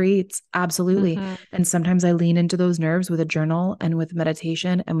with Uber Eats. Absolutely. Mm-hmm. And sometimes I lean into those nerves with a journal and with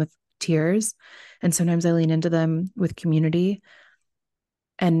meditation and with tears. And sometimes I lean into them with community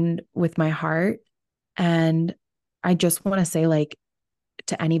and with my heart. And I just want to say, like,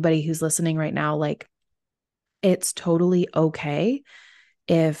 to anybody who's listening right now, like, it's totally okay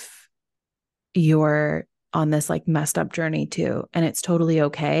if you're on this like messed up journey too. And it's totally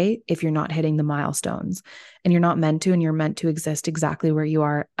okay if you're not hitting the milestones and you're not meant to, and you're meant to exist exactly where you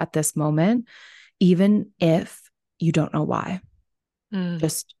are at this moment, even if you don't know why. Mm-hmm.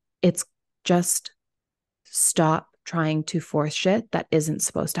 It's just stop trying to force shit that isn't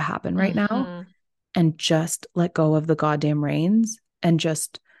supposed to happen right now, Mm-hmm. and just let go of the goddamn reins and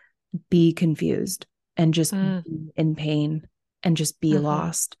just be confused and just be in pain and just be Mm-hmm.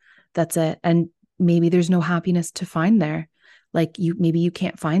 lost. That's it. And maybe there's no happiness to find there. Like maybe you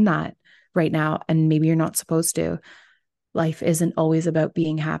can't find that right now, and maybe you're not supposed to. Life isn't always about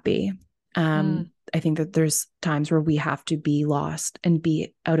being happy. I think that there's times where we have to be lost and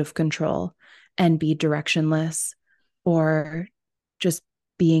be out of control and be directionless, or just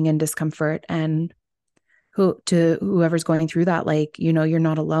being in discomfort. And whoever's going through that, like, you're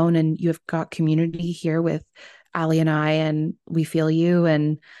not alone, and you've got community here with Ali and I, and we feel you.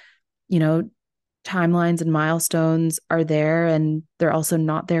 And, timelines and milestones are there, and they're also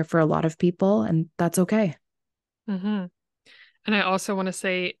not there for a lot of people, and that's okay. Mm-hmm. And I also want to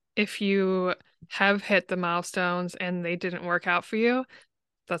say, if you have hit the milestones and they didn't work out for you,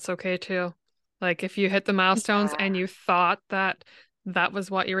 that's okay too. Like if you hit the milestones Yeah. and you thought that that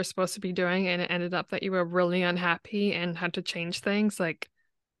was what you were supposed to be doing and it ended up that you were really unhappy and had to change things, like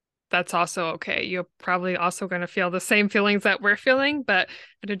that's also okay. You're probably also going to feel the same feelings that we're feeling, but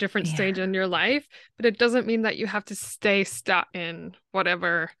at a different Yeah. stage in your life. But it doesn't mean that you have to stay stuck in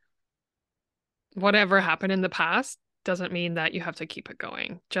whatever happened in the past. Doesn't mean that you have to keep it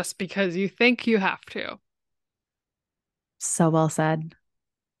going just because you think you have to. So well said.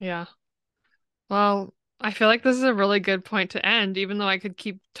 Yeah. Well, I feel like this is a really good point to end, even though I could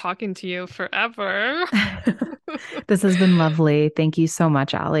keep talking to you forever. This has been lovely. Thank you so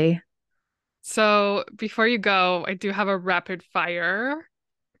much, Ali. So before you go, I do have a rapid fire.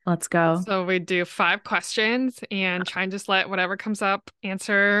 Let's go. So we do 5 questions and try and just let whatever comes up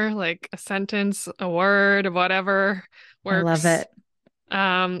answer like a sentence, a word, whatever I love works. it.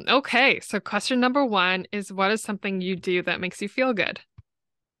 Okay. So question number 1 is, what is something you do that makes you feel good?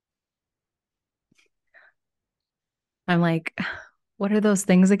 I'm like, what are those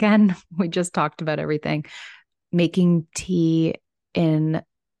things again? We just talked about everything. Making tea in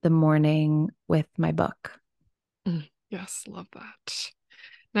the morning with my book. Yes, love that.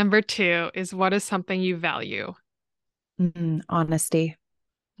 Number 2 is, what is something you value? Honesty.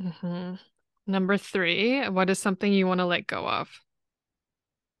 hmm Number 3, what is something you want to let go of?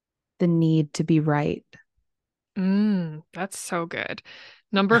 The need to be right. That's so good.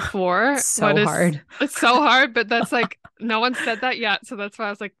 Number 4, So hard. it's so hard, but that's like, no one said that yet. So that's why I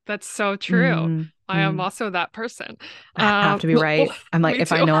was like, that's so true. I am Mm. also that person. I have to be right. I'm like, Me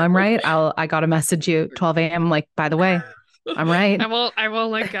if I too. know I'm right, I gotta message you 12 a.m. I'm like, by the way, I'm right. I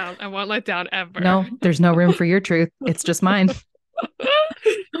won't let down. I won't let down ever. No, there's no room for your truth. It's just mine.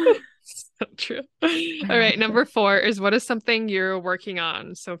 So true. All right, number 4 is, what is something you're working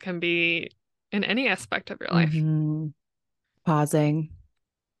on? So it can be in any aspect of your life. hmm Pausing,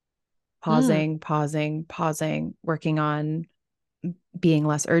 Mm, pausing, working on being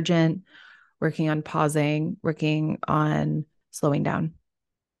less urgent, working on pausing, working on slowing down.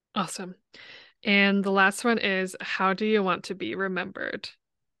 awesome. And the last one is, how do you want to be remembered?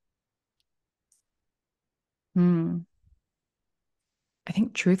 Hmm. I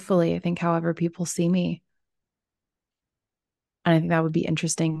think truthfully, I think however people see me. And I think that would be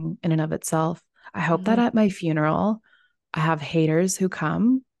interesting in and of itself. I hope that Mhm. at my funeral, I have haters who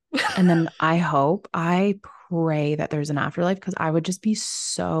come. And then I pray that there's an afterlife, because I would just be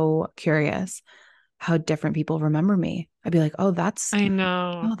so curious how different people remember me. I'd be like, I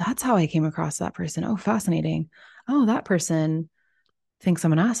know. oh, that's how I came across that person. Oh, fascinating. Oh, that person thinks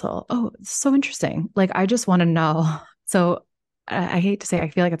I'm an asshole. Oh, it's so interesting. Like, I just want to know. So I hate to say, I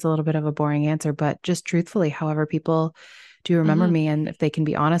feel like it's a little bit of a boring answer, but just truthfully, however people do remember Mhm. me, and if they can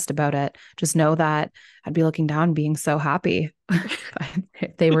be honest about it, just know that I'd be looking down, being so happy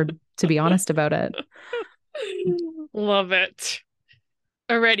if they were to be honest about it. Love it.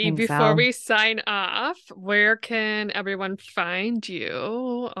 Alrighty, Thanks, before Al. we sign off, where can everyone find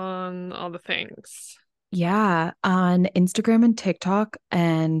you on all the things? Yeah, on Instagram and TikTok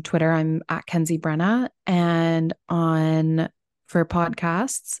and Twitter, I'm at Kenzie Brenna. And on for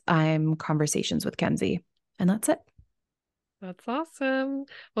podcasts, I'm Conversations with Kenzie. And that's it. That's awesome.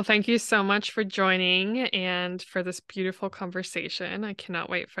 Well, thank you so much for joining and for this beautiful conversation. I cannot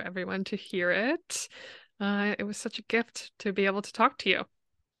wait for everyone to hear it. It was such a gift to be able to talk to you.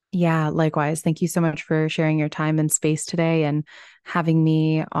 Yeah, likewise. Thank you so much for sharing your time and space today, and having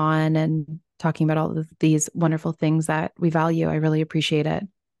me on and talking about all of these wonderful things that we value. I really appreciate it.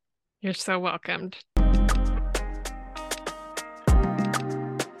 You're so welcomed.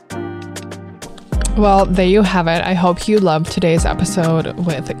 Well, there you have it. I hope you loved today's episode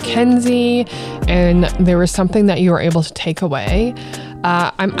with Kenzie and there was something that you were able to take away.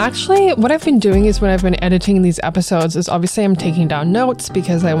 What I've been doing is, when I've been editing these episodes, is obviously I'm taking down notes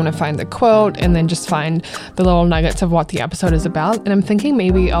because I want to find the quote and then just find the little nuggets of what the episode is about. And I'm thinking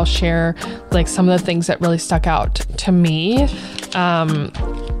maybe I'll share like some of the things that really stuck out to me.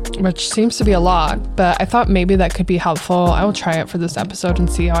 which seems to be a lot, but I thought maybe that could be helpful. I will try it for this episode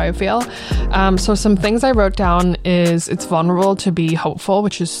and see how I feel. So some things I wrote down is it's vulnerable to be hopeful,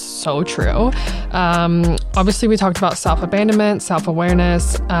 which is so true. Obviously, we talked about self-abandonment,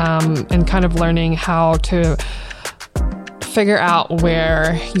 self-awareness, and kind of learning how to figure out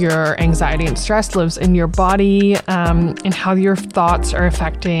where your anxiety and stress lives in your body, and how your thoughts are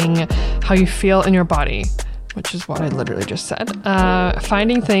affecting how you feel in your body, which is what I literally just said.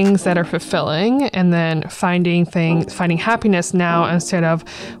 Finding things that are fulfilling, and then finding happiness now instead of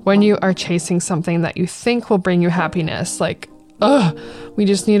when you are chasing something that you think will bring you happiness. Like, we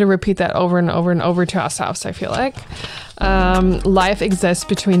just need to repeat that over and over and over to ourselves, I feel like. Life exists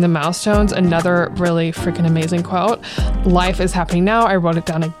between the milestones. Another really freaking amazing quote. Life is happening now. I wrote it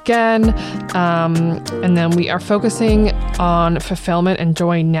down again. And then we are focusing on fulfillment and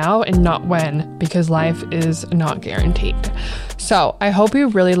joy now and not when, because life is not guaranteed. So I hope you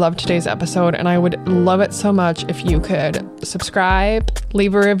really loved today's episode, and I would love it so much if you could subscribe,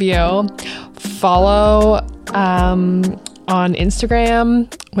 leave a review, follow on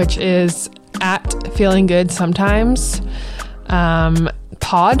Instagram, which is at Feeling Good Sometimes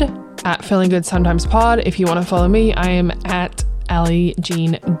pod, at Feeling Good Sometimes pod. If you want to follow me, I am at Allie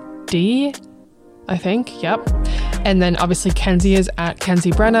Jean D, I think. Yep. And then obviously Kenzie is at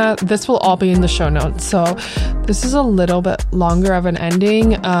Kenzie Brenna. This will all be in the show notes. So this is a little bit longer of an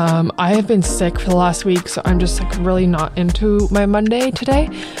ending. I have been sick for the last week, so I'm just like really not into my Monday today.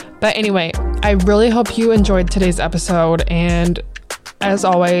 But anyway, I really hope you enjoyed today's episode, and as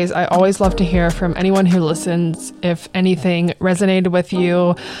always, I always love to hear from anyone who listens. If anything resonated with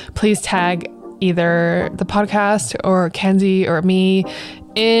you, please tag either the podcast or Kenzie or me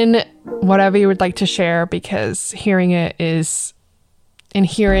in whatever you would like to share, because hearing and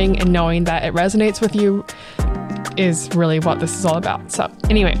knowing that it resonates with you is really what this is all about. So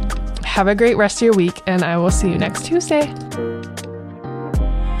anyway, have a great rest of your week, and I will see you next Tuesday.